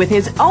airwaves with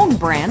his own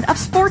brand of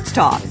sports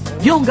talk.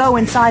 You'll go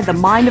inside the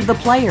mind of the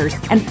players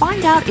and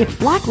find out if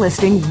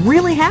blacklisting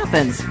really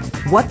happens,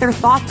 what their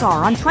thoughts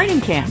are on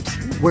training camps,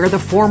 where the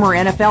former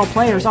NFL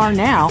players are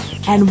now,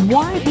 and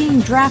why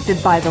being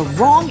drafted by the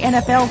wrong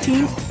NFL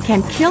team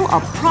can kill a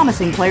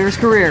promising player's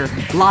career.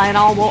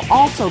 Lionel will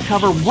also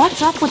cover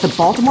what's up with the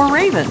Baltimore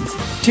Ravens.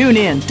 Tune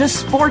in to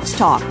Sports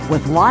Talk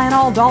with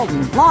Lionel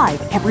Dalton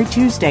live every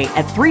Tuesday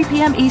at 3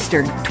 p.m.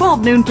 Eastern,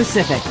 12 noon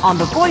Pacific on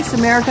the Voice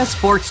America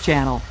Sports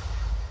Channel.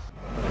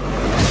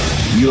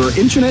 Your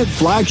internet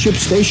flagship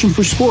station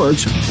for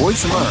sports,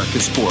 Voice America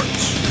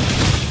Sports.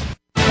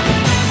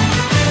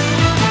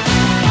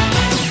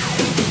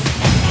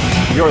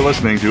 You're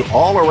listening to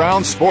All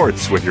Around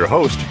Sports with your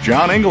host,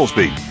 John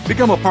Ingoldsby.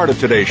 Become a part of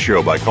today's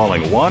show by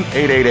calling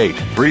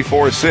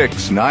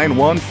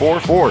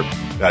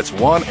 1-888-346-9144. That's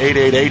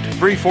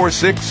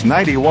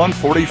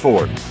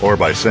 1-888-346-9144. Or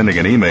by sending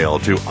an email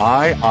to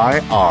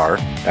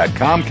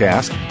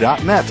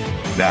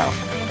iir@comcast.net. Now,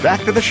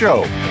 back to the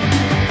show.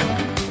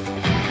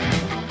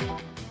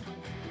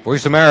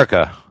 Voice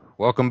America,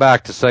 welcome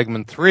back to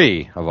segment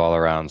 3 of All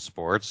Around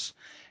Sports.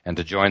 And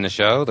to join the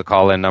show, the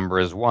call-in number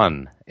is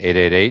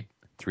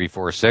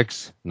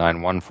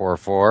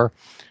 1-888-346-9144.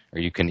 Or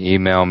you can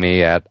email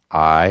me at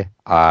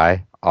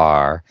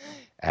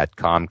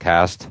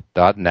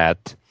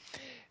iir@comcast.net.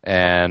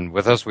 And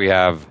with us we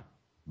have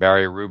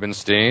Barry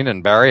Rubenstein.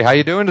 And Barry, how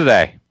you doing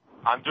today?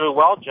 I'm doing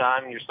well,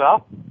 John.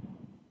 Yourself?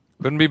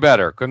 Couldn't be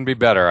better.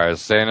 I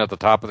was saying at the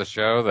top of the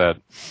show that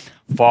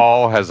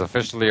fall has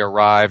officially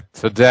arrived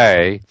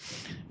today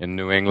in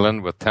New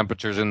England with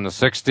temperatures in the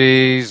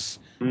 60s,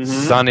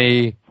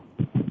 sunny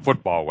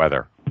football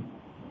weather.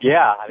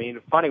 Yeah, I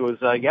mean, funny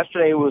was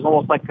yesterday. It was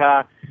almost like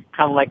kind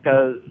of like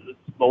the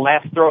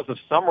last throes of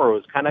summer. It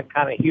was kind of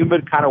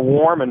humid, kind of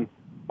warm, and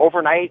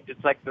overnight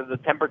it's like the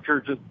temperature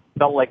just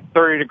felt like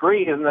 30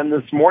 degrees. And then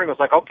this morning it was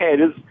like, okay,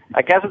 it is.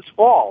 I guess it's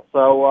fall.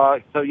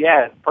 So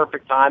yeah,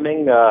 perfect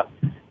timing. As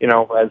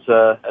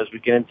we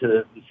get into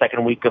the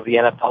second week of the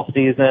NFL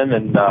season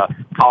and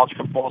college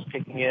football is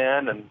kicking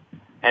in and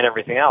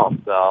everything else.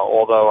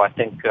 Although I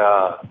think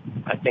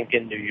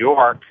in New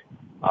York,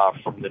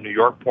 from the New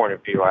York point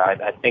of view,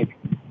 I think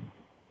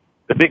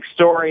the big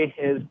story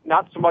is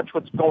not so much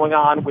what's going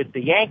on with the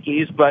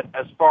Yankees, but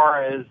as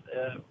far as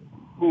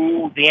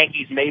who the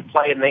Yankees may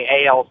play in the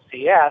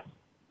ALCS,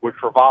 which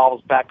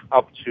revolves back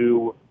up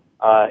to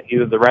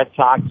either the Red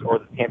Sox or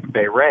the Tampa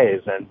Bay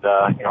Rays. And,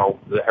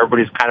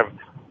 everybody's kind of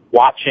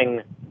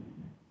watching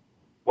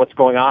what's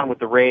going on with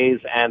the Rays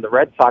and the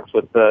Red Sox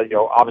with,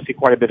 obviously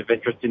quite a bit of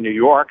interest in New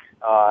York,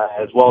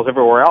 as well as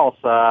everywhere else.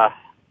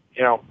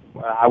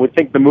 I would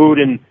think the mood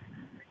in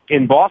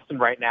Boston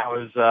right now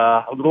is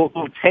a little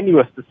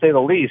tenuous, to say the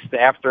least,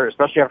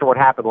 especially after what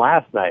happened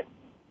last night.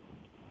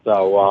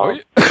 So,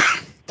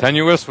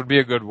 tenuous would be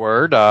a good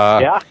word.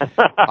 Yeah,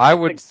 I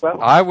would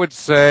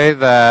say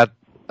that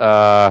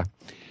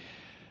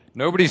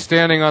nobody's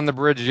standing on the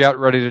bridge yet,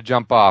 ready to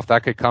jump off.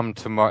 That could come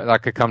tomorrow.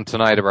 That could come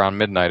tonight around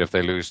midnight if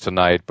they lose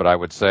tonight. But I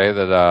would say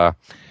that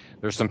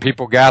there's some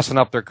people gassing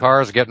up their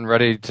cars, getting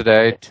ready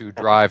today to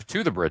drive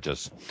to the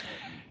bridges.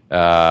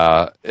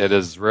 It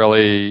is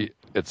really.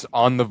 It's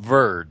on the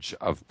verge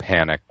of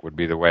panic, would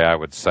be the way I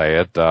would say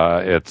it.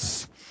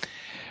 It's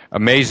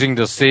amazing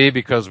to see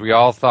because we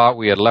all thought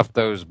we had left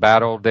those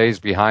bad old days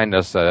behind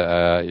us,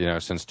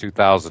 since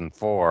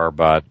 2004.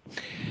 But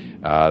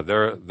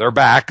they're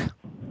back,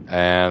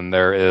 and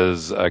there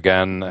is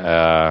again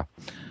a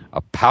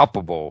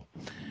palpable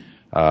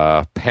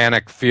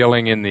panic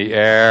feeling in the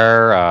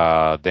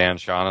air. Dan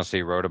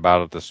Shaughnessy wrote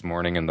about it this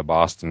morning in the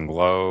Boston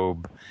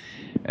Globe,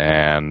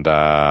 and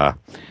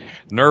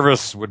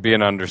nervous would be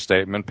an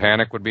understatement.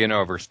 Panic would be an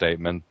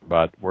overstatement.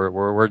 But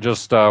we're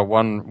just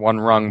one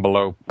rung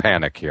below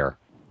panic here.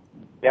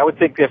 Yeah, I would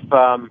think if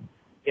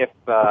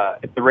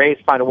the Rays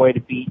find a way to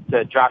beat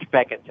Josh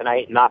Beckett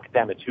tonight and knock it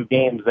down to 2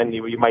 games, then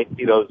you might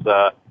see those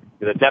the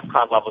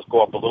DEFCON levels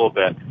go up a little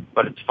bit.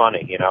 But it's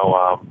funny,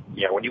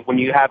 when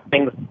you have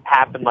things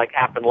happen like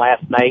happened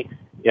last night,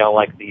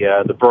 like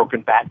the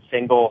broken bat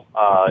single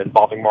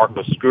involving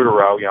Marco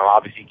Scutaro.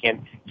 Obviously you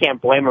can't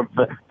blame him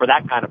for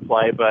that kind of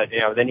play. But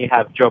then you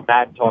have Joe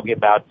Madden talking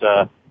about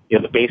the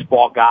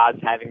baseball gods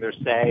having their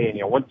say, and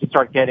once you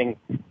start getting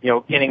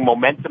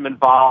momentum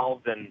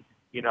involved, and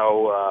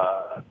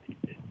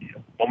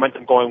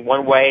momentum going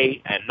one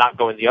way and not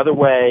going the other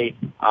way,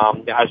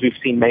 as we've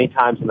seen many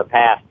times in the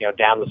past,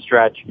 down the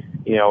stretch,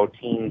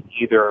 teams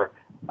either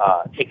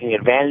taking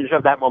advantage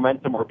of that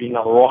momentum or being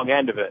on the wrong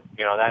end of it.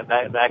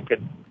 That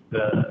could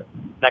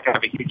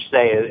have a huge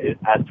say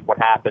as to what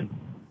happened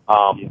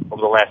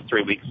over the last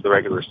 3 weeks of the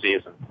regular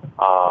season.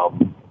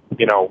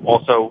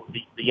 Also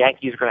the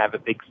Yankees are going to have a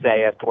big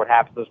say as to what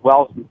happens as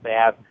well, since they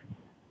have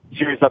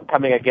series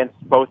upcoming against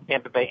both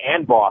Tampa Bay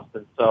and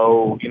Boston.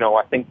 So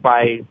I think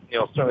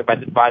certainly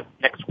by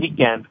next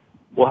weekend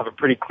we'll have a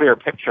pretty clear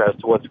picture as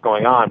to what's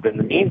going on. But in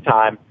the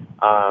meantime,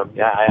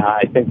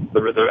 I think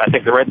the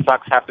Red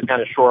Sox have to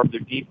kind of shore up their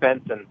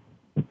defense and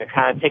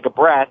kind of take a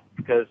breath,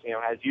 because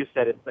as you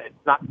said, it's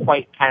not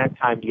quite panic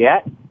time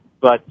yet.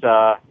 But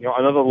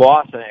another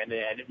loss, and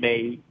it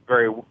may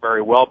very,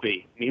 very well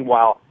be.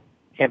 Meanwhile,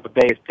 Tampa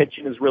Bay's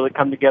pitching has really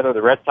come together.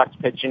 The Red Sox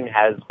pitching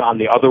has gone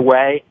the other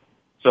way.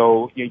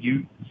 So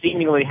you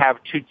seemingly have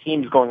 2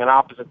 teams going in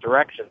opposite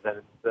directions,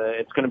 and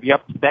it's going to be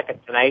up to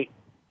Beckett tonight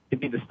to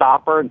be the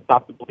stopper and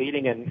stop the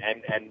bleeding, and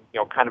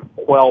kind of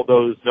quell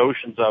those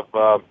notions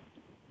of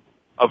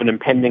an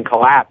impending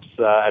collapse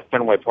at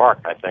Fenway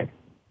Park, I think.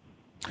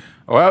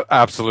 Well,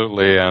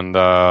 absolutely. And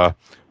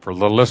for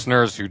the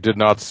listeners who did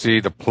not see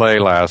the play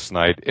last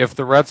night, if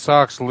the Red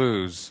Sox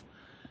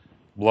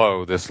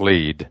blow this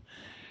lead,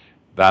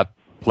 that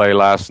play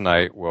last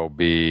night will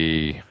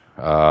be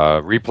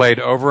replayed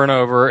over and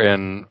over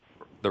in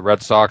the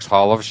Red Sox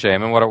Hall of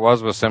Shame. And what it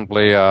was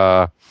simply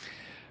a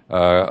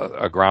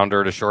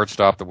grounder to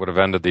shortstop that would have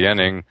ended the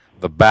inning.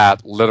 The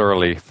bat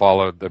literally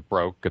followed the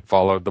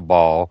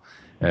ball,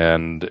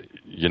 and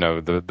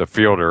the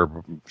fielder,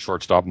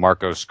 shortstop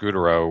Marco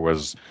Scutaro,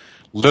 was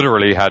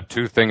literally had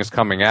 2 things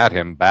coming at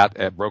him: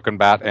 broken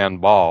bat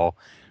and ball,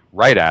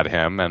 right at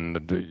him,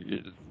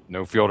 and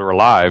no fielder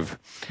alive,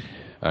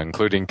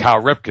 including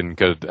Cal Ripken,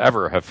 could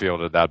ever have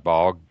fielded that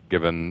ball,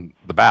 given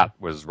the bat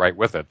was right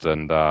with it.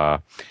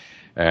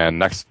 And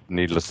next,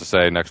 needless to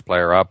say, next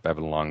player up,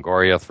 Evan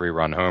Longoria,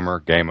 3-run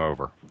homer, game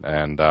over.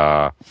 And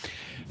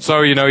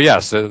so,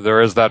 yes,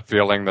 there is that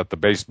feeling that the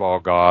baseball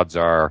gods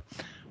are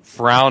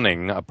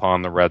frowning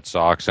upon the Red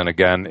Sox. And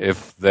again,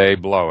 if they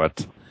blow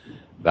it,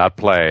 that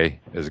play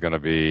is going to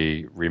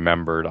be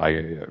remembered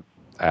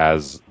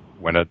as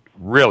when it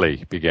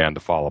really began to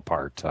fall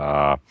apart.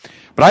 But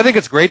I think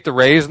it's great the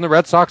Rays and the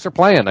Red Sox are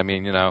playing. I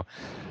mean,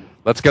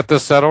 let's get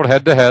this settled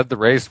head-to-head. The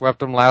Rays swept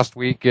them last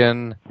week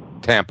in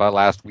Tampa,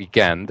 last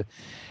weekend.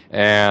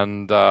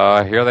 And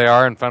here they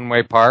are in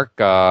Fenway Park,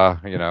 where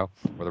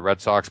the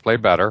Red Sox play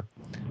better.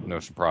 No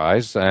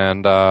surprise.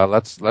 And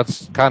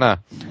let's kind of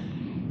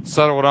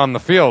settle it on the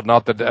field.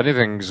 Not that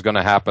anything's going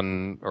to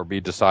happen or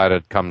be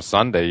decided come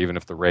Sunday, even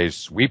if the Rays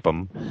sweep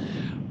them.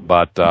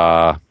 But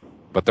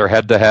they're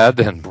head-to-head,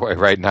 and boy,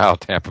 right now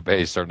Tampa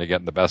Bay is certainly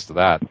getting the best of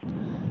that.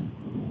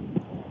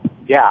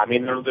 Yeah, I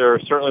mean, they're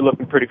certainly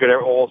looking pretty good.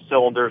 All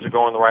cylinders are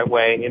going the right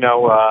way.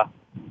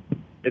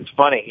 It's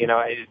funny.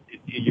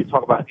 you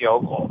talk about,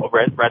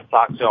 Red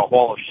Sox,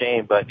 Hall of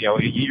Shame, but,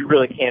 you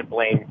really can't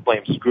blame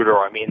Scooter.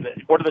 I mean,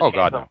 what are the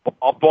chances of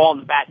a ball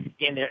and the bat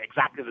getting there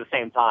exactly at the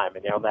same time?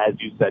 And, as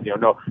you said,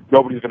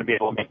 nobody's going to be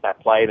able to make that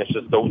play, and it's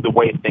just the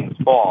way things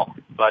fall.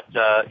 But,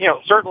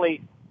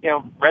 certainly,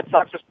 Red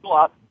Sox are still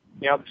up.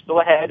 They're still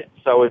ahead,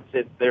 so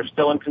they're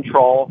still in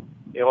control,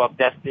 of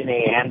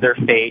destiny and their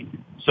fate.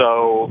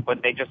 So,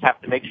 but they just have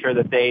to make sure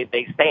that they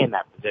stay in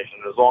that position.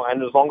 As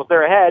long as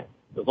they're ahead,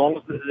 as long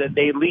as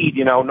they lead,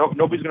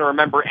 nobody's going to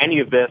remember any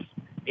of this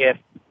if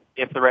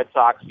the Red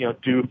Sox,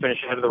 do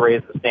finish ahead of the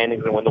Rays in the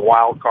standings and win the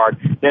wild card.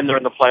 Then they're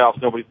in the playoffs.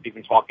 Nobody's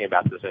even talking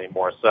about this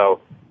anymore.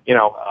 So, it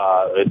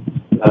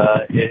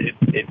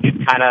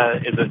kind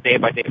of is a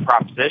day-by-day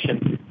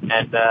proposition,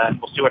 and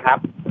we'll see what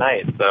happens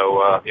tonight.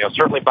 So,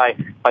 certainly by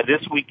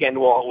this weekend,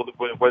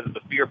 whether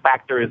the fear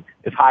factor is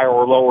higher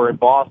or lower in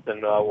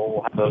Boston,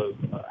 we'll have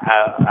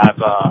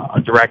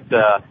a direct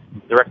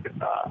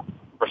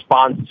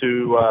response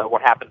to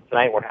what happens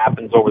tonight, what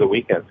happens over the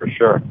weekend, for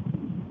sure.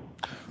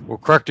 Well,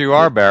 correct you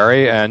are,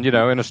 Barry, and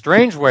in a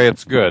strange way,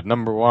 it's good.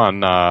 Number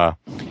one,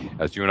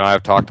 as you and I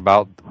have talked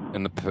about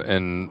in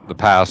the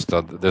past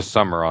this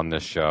summer on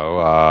this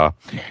show,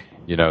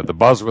 the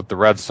buzz with the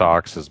Red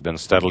Sox has been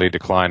steadily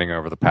declining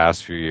over the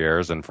past few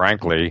years, and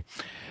frankly,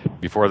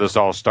 before this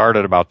all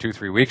started about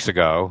 2-3 weeks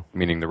ago,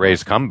 meaning the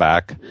Rays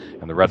comeback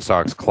and the Red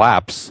Sox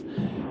collapse,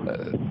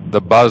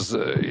 the buzz,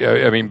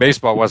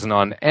 baseball wasn't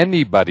on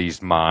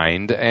anybody's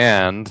mind,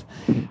 and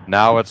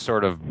now it's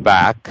sort of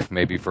back,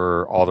 maybe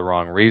for all the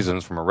wrong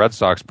reasons from a Red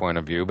Sox point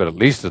of view, but at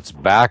least it's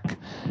back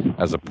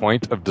as a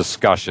point of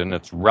discussion.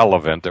 It's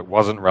relevant. It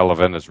wasn't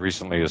relevant as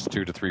recently as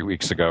 2 to 3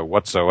 weeks ago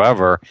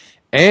whatsoever,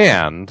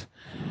 and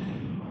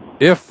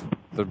if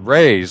the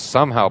Rays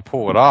somehow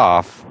pull it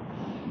off,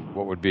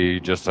 what would be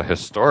just a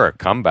historic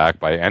comeback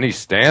by any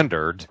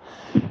standard,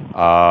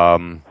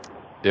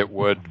 it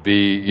would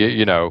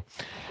be,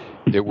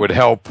 it would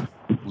help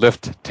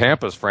lift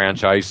Tampa's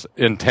franchise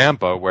in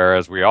Tampa,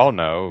 whereas we all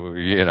know,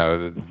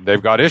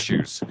 they've got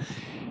issues.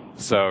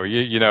 So,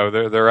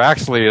 there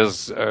actually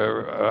is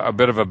a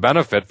bit of a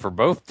benefit for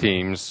both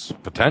teams,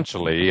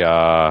 potentially,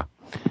 as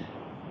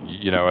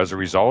a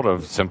result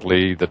of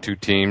simply the two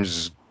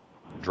teams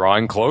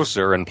drawing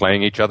closer and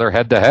playing each other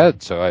head to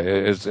head. So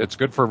it's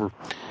good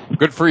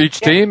for each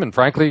team, and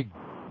frankly,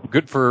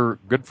 good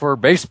for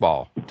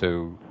baseball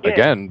to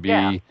again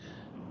be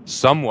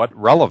somewhat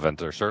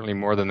relevant, or certainly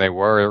more than they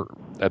were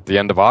at the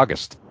end of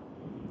August.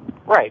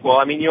 Right. Well,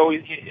 we're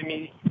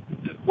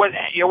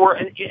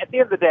at the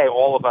end of the day,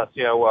 all of us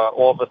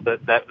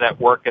that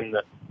work in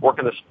the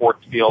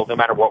sports field, no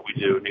matter what we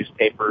do,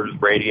 newspapers,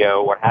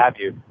 radio, what have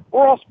you,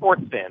 we're all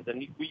sports fans,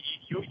 and you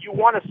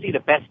want to see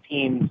the best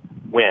teams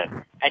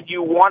win, and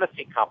you want to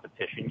see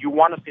competition. You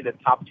want to see the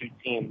top two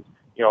teams,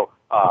 in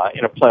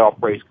a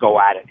playoff race go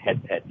at it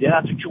head to head. Yeah,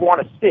 that's what you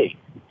want to see,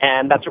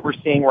 and that's what we're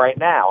seeing right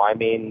now.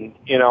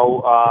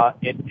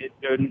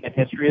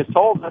 History has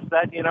told us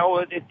that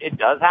it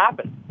does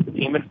happen. The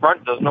team in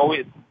front doesn't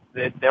always.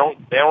 They don't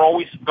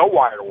always go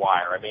wire to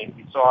wire.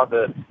 We saw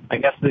the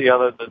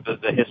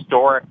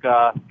historic,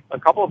 a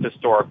couple of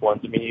historic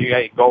ones.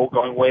 You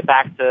going way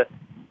back to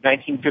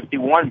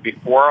 1951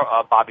 before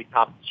Bobby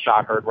Thompson's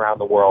shot heard around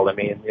the world.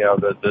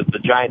 The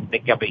Giants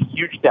make up a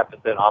huge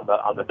deficit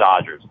on the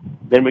Dodgers.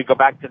 Then we go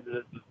back to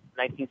the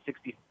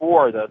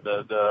 1964,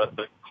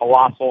 the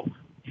colossal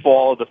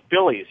fall of the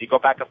Phillies. You go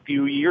back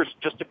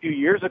just a few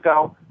years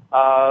ago,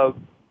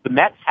 the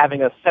Mets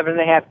having a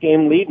 7.5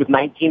 game lead with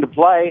 19 to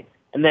play,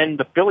 and then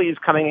the Phillies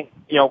come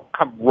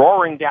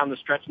roaring down the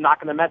stretch,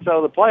 knocking the Mets out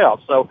of the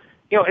playoffs. So,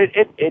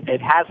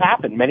 it has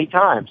happened many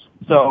times.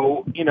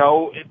 So,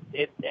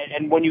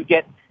 and when you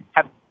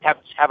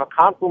have a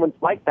confluence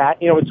like that,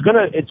 it's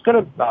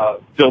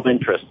gonna build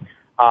interest.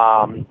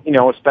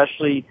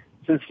 Especially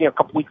since, a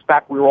couple weeks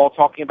back we were all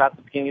talking about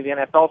the beginning of the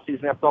NFL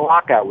season after the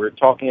lockout. We were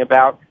talking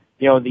about,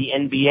 the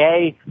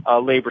NBA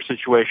labor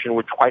situation,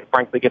 which quite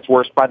frankly gets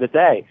worse by the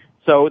day.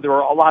 So there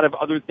are a lot of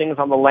other things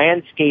on the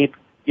landscape,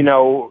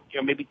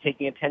 maybe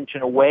taking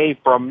attention away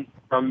from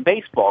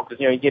baseball,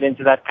 because, you get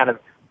into that kind of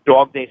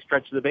dog day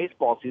stretch of the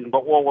baseball season.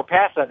 But we're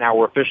past that now.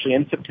 We're officially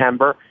in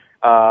September.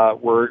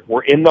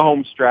 We're in the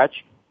home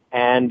stretch,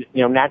 and,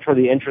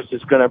 naturally the interest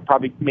is going to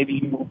probably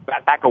maybe move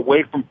back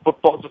away from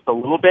football just a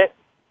little bit,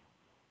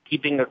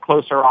 keeping a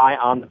closer eye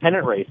on the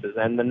pennant races.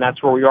 And then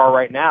that's where we are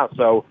right now.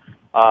 So,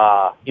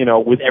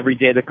 with every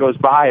day that goes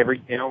by,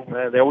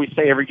 they always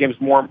say every game is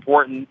more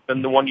important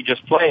than the one you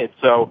just played.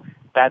 So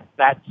that's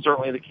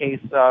certainly the case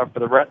for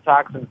the Red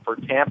Sox and for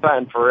Tampa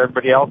and for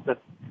everybody else that's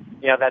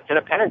in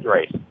a pennant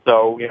race.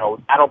 So,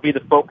 that'll be the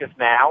focus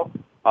now,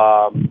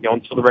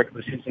 until the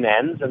regular season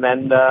ends. And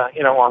then,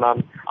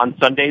 on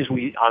Saturdays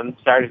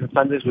and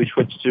Sundays, we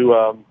switch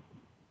to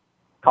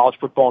college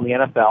football and the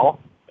NFL.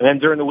 And then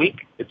during the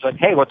week, it's like,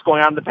 hey, what's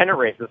going on in the pennant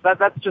races?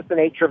 That's just the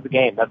nature of the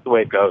game. That's the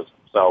way it goes.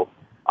 So,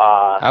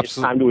 it's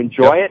time to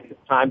enjoy it.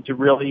 It's time to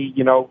really,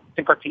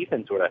 sink our teeth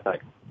into it, I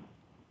think.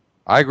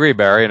 I agree,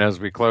 Barry. And as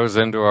we close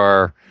into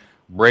our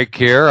break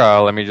here,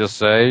 let me just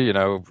say,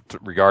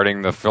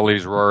 regarding the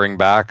Phillies roaring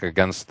back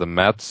against the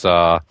Mets,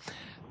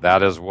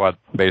 that is what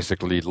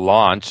basically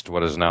launched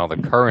what is now the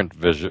current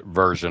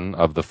version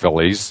of the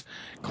Phillies.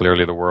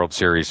 Clearly the World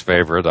Series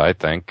favorite, I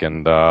think.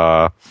 And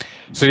so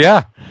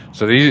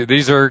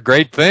these are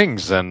great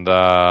things. And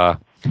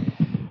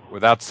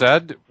with that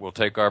said, we'll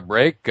take our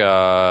break.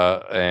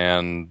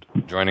 And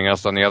joining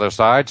us on the other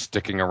side,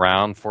 sticking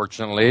around,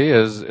 fortunately,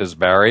 is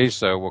Barry.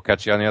 So we'll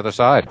catch you on the other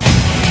side.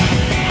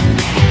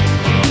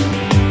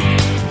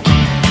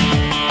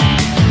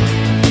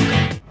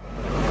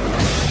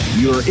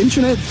 Your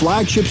internet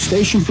flagship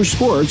station for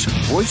sports,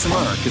 Voice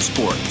America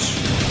Sports.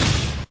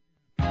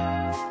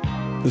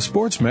 The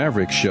Sports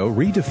Mavericks Show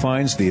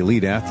redefines the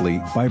elite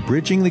athlete by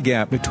bridging the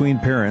gap between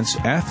parents,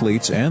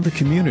 athletes, and the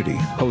community.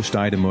 Host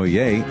Ida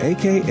Moyer,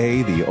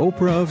 a.k.a. the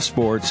Oprah of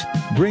Sports,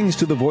 brings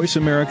to the Voice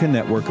America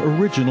Network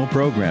original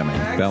programming,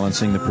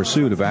 balancing the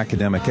pursuit of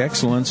academic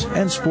excellence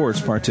and sports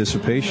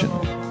participation.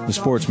 The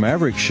Sports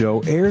Mavericks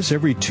Show airs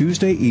every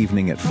Tuesday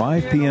evening at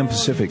 5 p.m.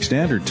 Pacific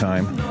Standard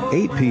Time,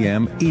 8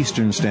 p.m.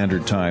 Eastern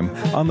Standard Time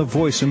on the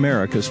Voice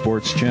America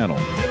Sports Channel.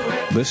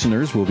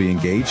 Listeners will be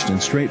engaged in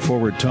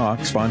straightforward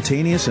talk,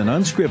 spontaneous and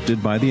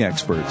unscripted by the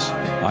experts.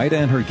 Ida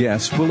and her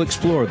guests will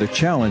explore the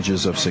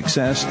challenges of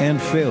success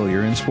and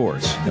failure in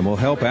sports and will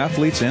help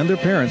athletes and their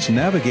parents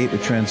navigate the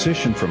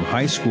transition from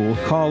high school,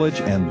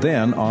 college, and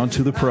then on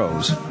to the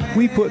pros.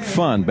 We put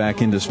fun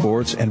back into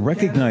sports and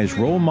recognize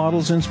role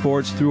models in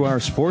sports through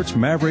our Sports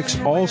Mavericks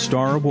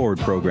All-Star Award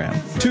program.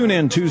 Tune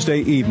in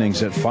Tuesday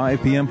evenings at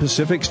 5 p.m.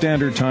 Pacific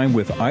Standard Time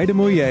with Ida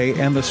Moyer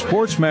and the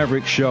Sports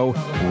Mavericks Show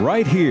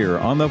right here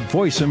on the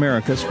Voice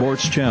America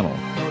Sports Channel.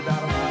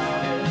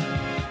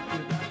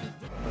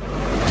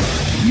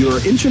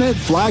 Your internet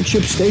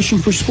flagship station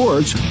for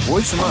sports,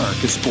 Voice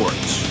America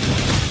Sports.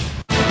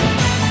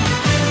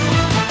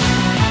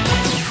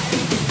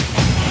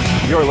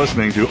 You're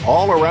listening to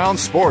All Around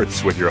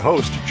Sports with your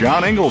host,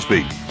 John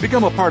Ingoldsby.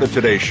 Become a part of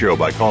today's show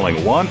by calling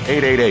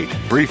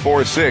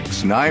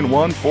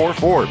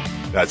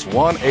 1-888-346-9144. That's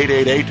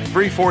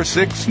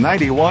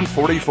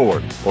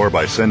 1-888-346-9144. Or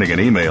by sending an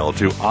email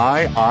to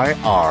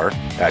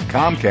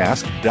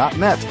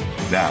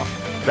iir@comcast.net. Now,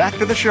 back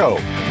to the show.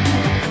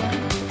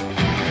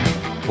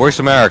 Voice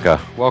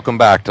America, welcome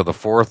back to the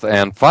fourth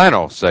and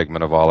final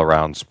segment of All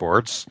Around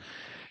Sports.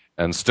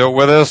 And still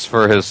with us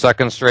for his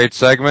second straight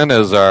segment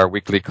is our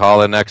weekly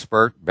call-in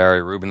expert,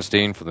 Barry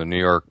Rubenstein from the New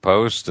York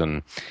Post.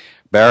 And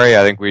Barry,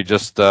 I think we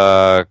just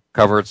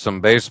covered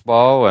some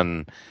baseball,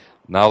 and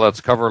now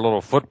let's cover a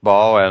little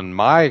football. And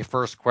my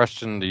first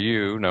question to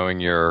you, knowing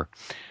you're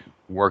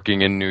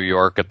working in New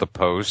York at the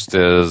Post,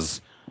 is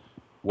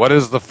what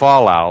is the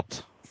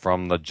fallout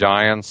from the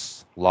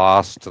Giants'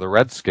 loss to the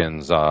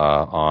Redskins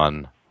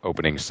on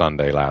opening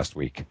Sunday last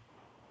week?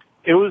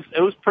 It was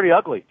pretty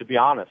ugly, to be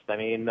honest. I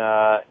mean,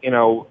 I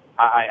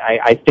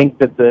think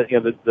that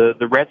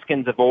the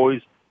Redskins have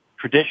always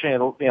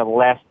traditionally, the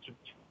last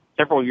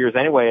several years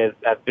anyway,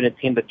 have been a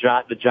team that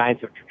the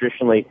Giants have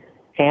traditionally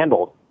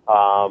handled.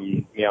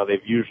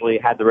 They've usually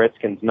had the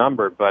Redskins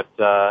numbered, but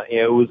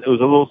it was a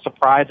little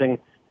surprising,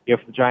 for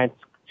the Giants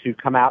to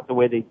come out the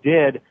way they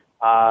did,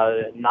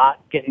 not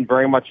getting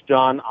very much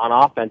done on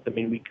offense. I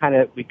mean, we kind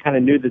of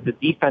knew that the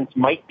defense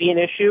might be an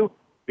issue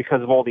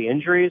because of all the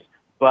injuries,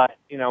 but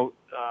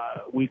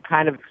we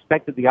kind of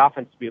expected the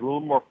offense to be a little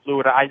more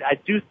fluid. I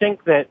do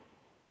think that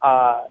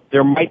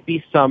there might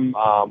be some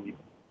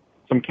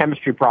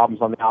chemistry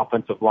problems on the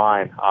offensive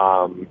line.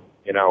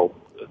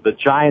 The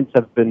Giants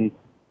have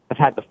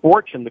had the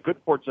good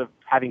fortune of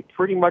having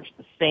pretty much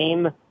the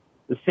same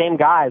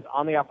guys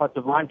on the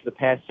offensive line for the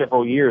past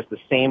several years, the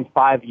same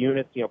 5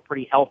 units,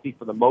 pretty healthy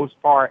for the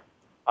most part.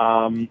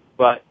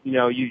 But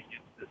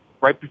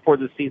right before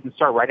the season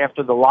started, right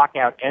after the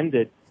lockout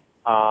ended,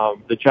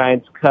 the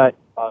Giants cut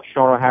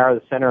Sean O'Hara,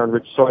 the center, and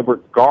Rich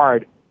Seubert, the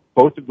guard,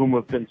 both of whom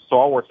have been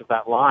stalwarts of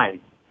that line.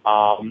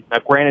 Now,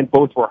 granted,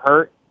 both were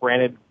hurt.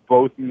 Granted,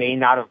 both may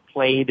not have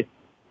played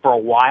for a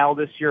while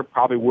this year.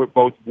 Probably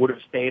both would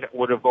have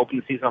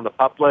opened the season on the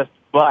PUP list.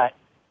 But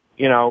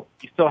you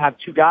still have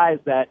 2 guys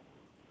that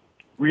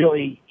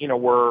really,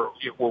 were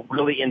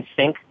really in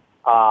sync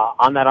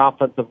on that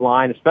offensive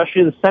line,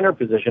 especially the center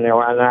position. And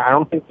I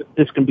don't think that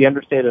this can be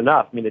understated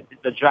enough. I mean,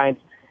 the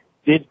Giants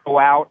did go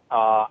out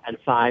and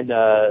sign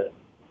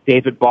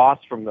David Boss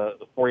from the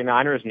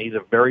 49ers, and he's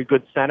a very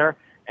good center.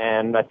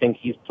 And I think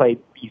he's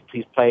played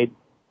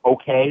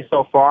okay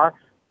so far.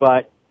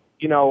 But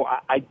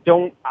I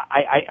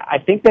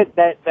think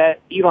that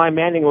Eli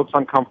Manning looks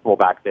uncomfortable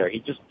back there. He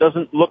just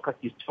doesn't look like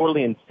he's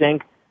totally in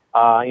sync.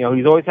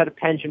 He's always had a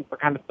penchant for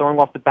kind of throwing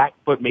off the back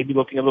foot, maybe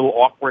looking a little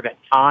awkward at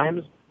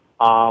times.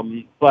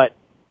 But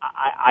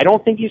I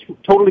don't think he's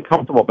totally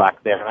comfortable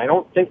back there. And I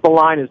don't think the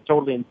line is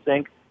totally in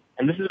sync.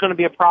 And this is going to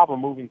be a problem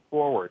moving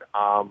forward.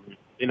 I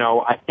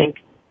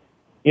think,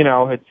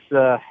 it's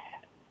a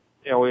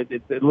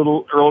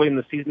little early in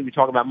the season to be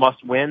talking about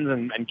must wins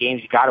and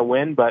games you got to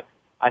win. But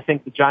I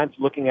think the Giants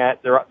are looking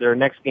at their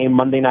next game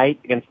Monday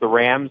night against the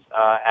Rams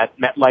at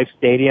MetLife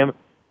Stadium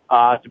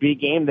to be a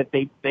game that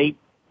they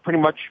pretty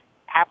much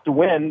have to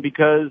win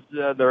because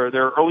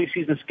their early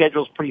season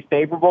schedule is pretty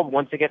favorable. But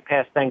once they get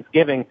past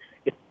Thanksgiving,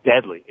 it's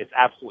deadly. It's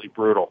absolutely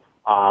brutal.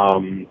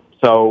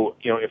 So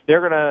if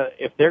they're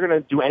gonna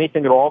do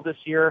anything at all this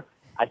year,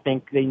 I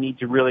think they need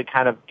to really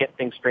kind of get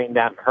things straightened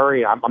out in a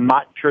hurry. I'm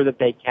not sure that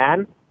they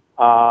can,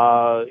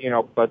 but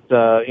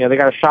they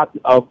got a shot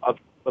of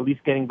at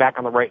least getting back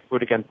on the right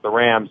foot against the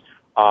Rams.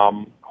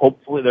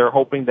 Hopefully, they're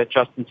hoping that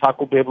Justin Tuck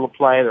will be able to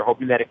play. They're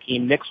hoping that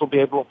Akeem Nicks will be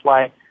able to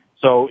play.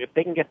 So if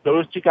they can get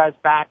those two guys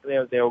back,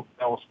 they'll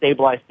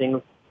stabilize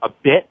things a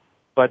bit,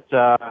 but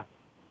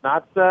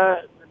not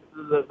the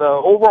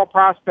overall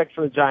prospects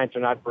for the Giants are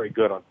not very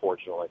good,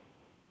 unfortunately.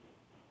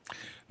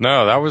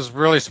 No, that was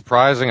really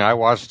surprising. I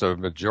watched a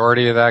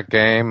majority of that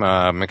game,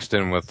 mixed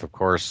in with, of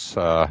course,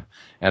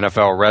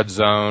 NFL Red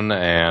Zone,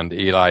 and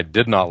Eli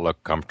did not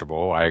look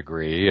comfortable. I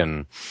agree,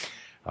 and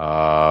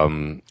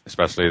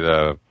especially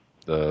the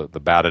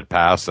batted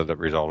pass that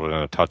resulted in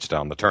a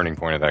touchdown, the turning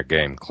point of that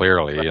game,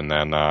 clearly, and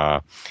then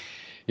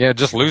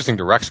just losing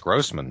to Rex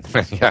Grossman.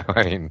 Yeah,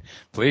 I mean,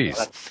 please.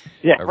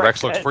 Yeah,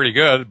 Rex looks pretty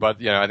good, but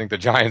I think the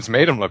Giants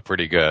made him look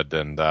pretty good,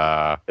 and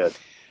good.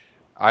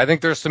 I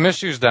think there's some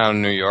issues down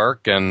in New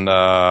York, and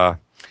the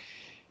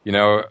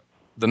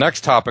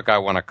next topic I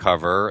want to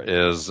cover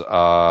is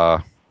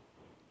the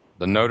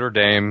Notre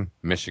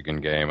Dame-Michigan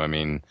game. I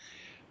mean,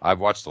 I've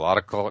watched a lot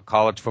of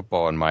college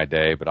football in my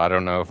day, but I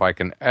don't know if I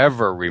can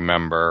ever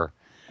remember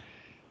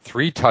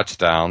 3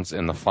 touchdowns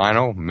in the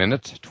final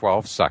minute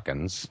 12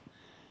 seconds,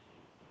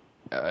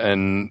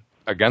 and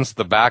against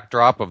the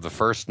backdrop of the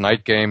first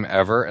night game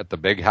ever at the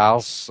Big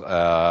House,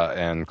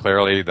 and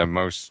clearly the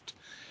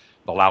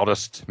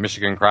loudest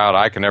Michigan crowd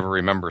I can ever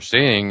remember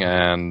seeing,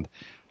 and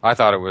I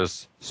thought it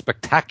was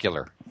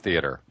spectacular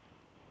theater.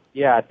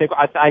 Yeah, I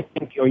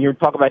think when you're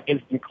talking about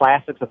instant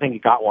classics, I think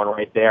you got one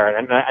right there.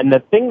 And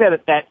the thing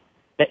that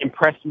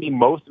impressed me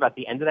most about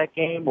the end of that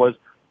game was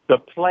the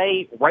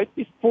play right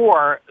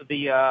before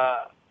the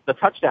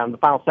touchdown, the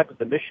final seconds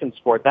the Michigan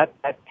scored. That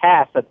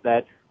pass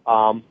that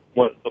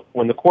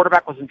when the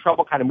quarterback was in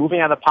trouble, kind of moving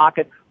out of the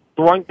pocket,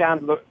 throwing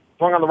on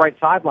the right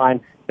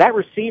sideline. That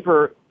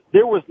receiver,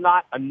 there was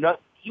not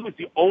enough. He was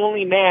the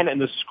only man in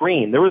the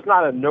screen. There was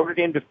not a Notre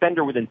Dame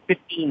defender within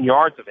 15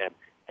 yards of him.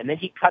 And then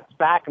he cuts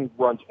back and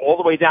runs all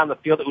the way down the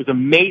field. It was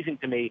amazing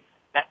to me.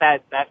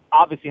 That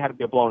obviously had to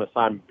be a blown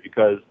assignment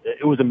because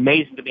it was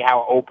amazing to me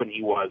how open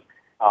he was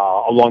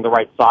along the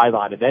right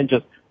sideline. And then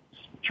just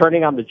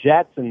turning on the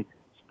jets and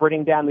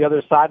sprinting down the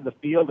other side of the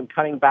field and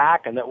cutting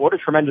back. And what a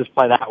tremendous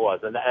play that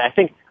was. And I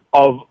think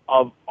of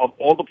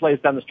all the plays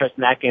down the stretch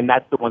in that game,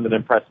 that's the one that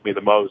impressed me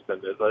the most.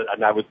 And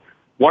I was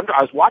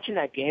watching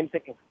that game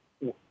thinking,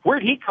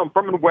 where'd he come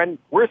from and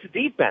where's the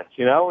defense?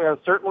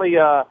 Certainly,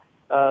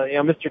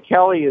 Mr.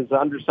 Kelly is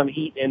under some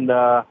heat in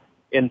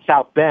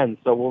South Bend,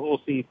 so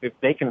we'll see if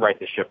they can right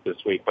the ship this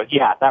week. But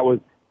yeah, that was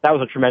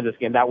a tremendous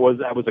game. That was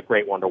a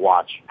great one to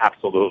watch.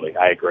 Absolutely,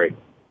 I agree.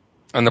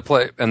 And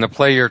the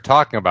play you're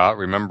talking about,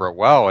 remember it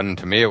well, and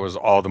to me it was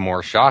all the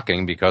more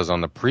shocking because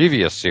on the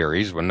previous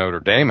series when Notre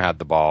Dame had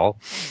the ball,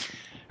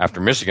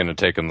 after Michigan had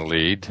taken the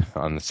lead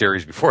on the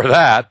series before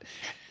that,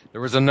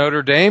 there was a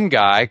Notre Dame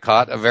guy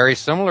caught a very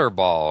similar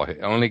ball.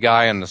 Only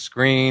guy on the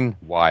screen,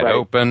 wide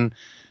open,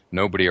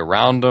 nobody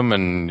around him,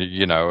 and,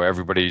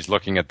 everybody's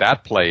looking at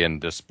that play in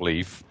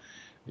disbelief.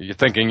 You're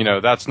thinking,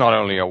 that's not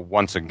only a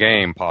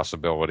once-a-game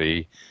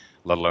possibility,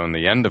 let alone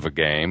the end of a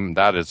game.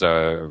 That is, in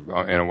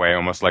a way,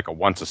 almost like a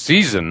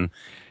once-a-season,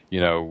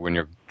 when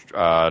you're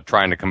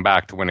trying to come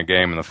back to win a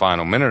game in the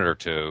final minute or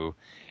two.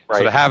 Right.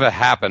 So to have it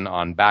happen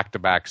on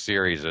back-to-back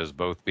series as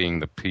both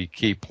being the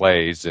key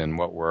plays in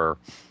what were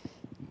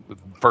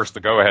first the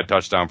go-ahead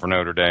touchdown for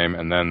Notre Dame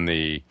and then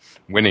the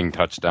winning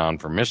touchdown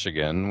for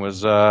Michigan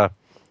was,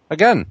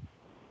 again,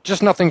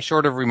 just nothing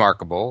short of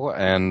remarkable.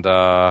 And,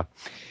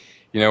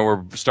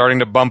 we're starting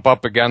to bump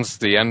up against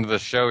the end of the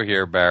show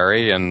here,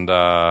 Barry. And,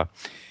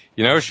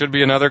 should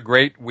be another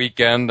great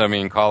weekend. I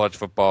mean, college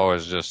football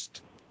is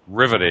just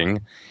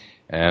riveting.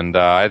 And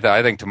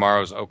I think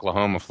tomorrow's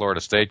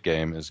Oklahoma-Florida State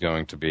game is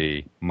going to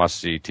be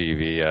must-see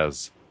TV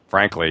as,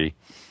 frankly,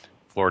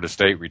 Florida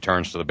State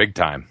returns to the big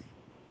time.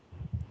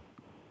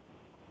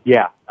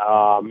 Yeah,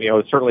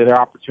 it's certainly their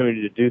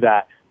opportunity to do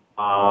that.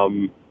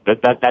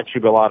 That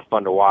should be a lot of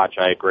fun to watch.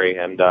 I agree,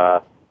 and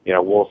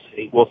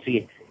we'll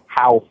see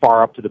how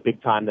far up to the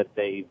big time that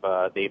they've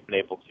been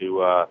able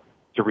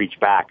to reach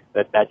back.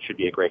 That should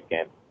be a great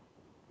game.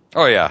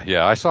 Oh yeah.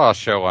 I saw a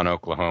show on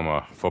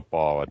Oklahoma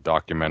football, a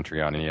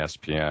documentary on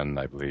ESPN,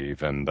 I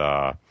believe, and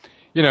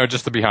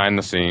just the behind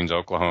the scenes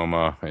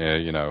Oklahoma,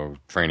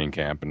 training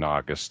camp in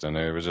August, and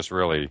it was just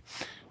really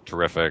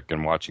terrific,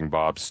 and watching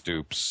Bob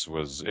Stoops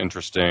was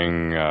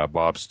interesting.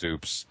 Bob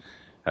Stoops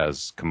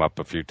has come up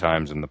a few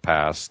times in the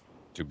past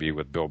to be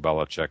with Bill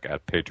Belichick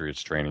at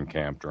Patriots training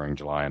camp during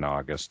July and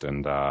August,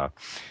 and I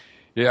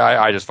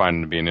just find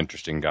him to be an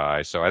interesting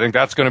guy. So I think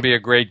that's going to be a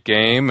great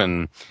game.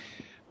 And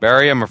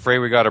Barry, I'm afraid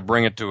we got to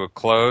bring it to a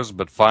close,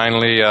 but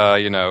finally,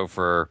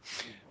 for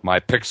my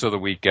picks of the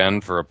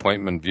weekend for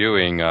appointment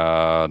viewing,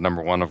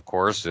 number one, of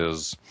course,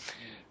 is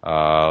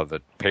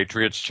The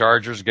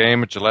Patriots-Chargers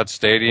game at Gillette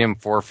Stadium,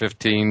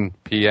 4:15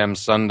 p.m.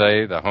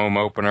 Sunday, the home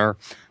opener.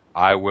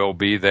 I will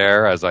be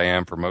there, as I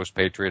am for most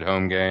Patriot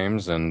home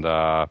games, and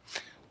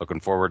looking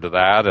forward to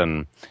that.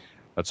 And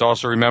let's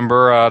also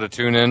remember to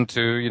tune in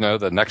to,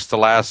 the next to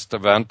last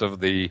event of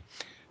the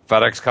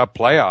FedEx Cup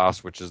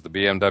Playoffs, which is the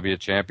BMW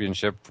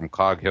Championship from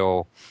Cog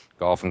Hill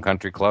Golf and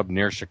Country Club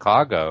near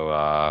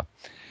Chicago.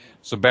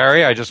 So,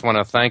 Barry, I just want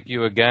to thank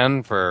you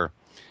again for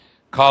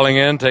calling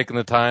in, taking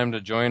the time to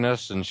join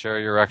us and share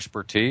your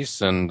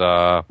expertise. And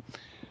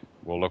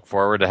we'll look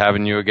forward to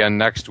having you again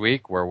next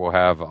week, where we'll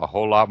have a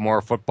whole lot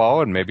more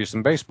football and maybe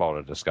some baseball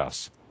to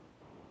discuss.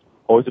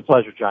 Always a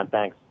pleasure, John.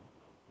 Thanks.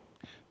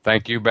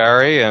 Thank you,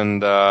 Barry.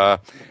 And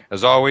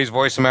as always,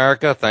 Voice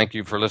America, thank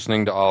you for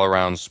listening to All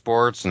Around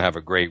Sports, and have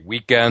a great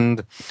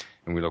weekend.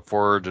 And we look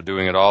forward to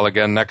doing it all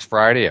again next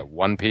Friday at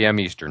 1 p.m.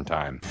 Eastern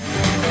Time.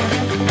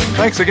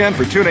 Thanks again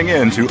for tuning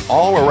in to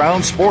All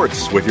Around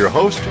Sports with your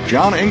host,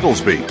 John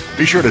Ingoldsby.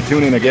 Be sure to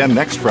tune in again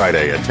next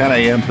Friday at 10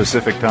 a.m.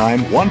 Pacific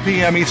Time, 1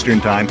 p.m.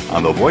 Eastern Time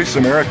on the Voice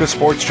America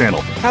Sports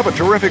Channel. Have a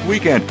terrific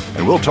weekend,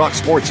 and we'll talk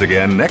sports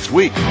again next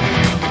week.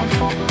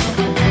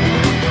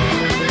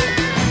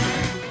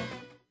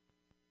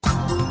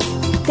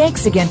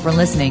 Thanks again for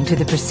listening to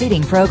the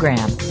preceding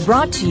program,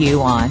 brought to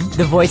you on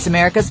the Voice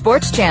America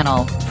Sports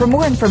Channel. For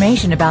more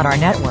information about our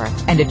network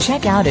and to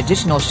check out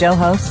additional show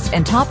hosts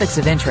and topics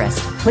of interest,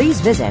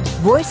 please visit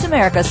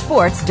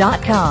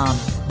voiceamericasports.com.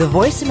 The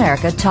Voice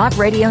America Talk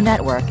Radio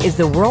Network is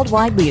the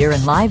worldwide leader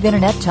in live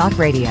Internet talk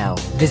radio.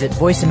 Visit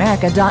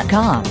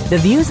voiceamerica.com. The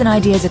views and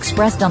ideas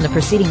expressed on the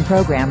preceding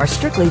program are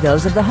strictly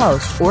those of the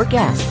host or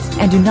guests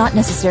and do not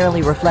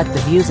necessarily reflect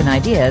the views and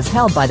ideas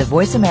held by the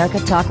Voice America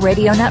Talk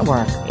Radio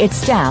Network, its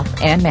staff,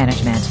 and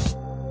management.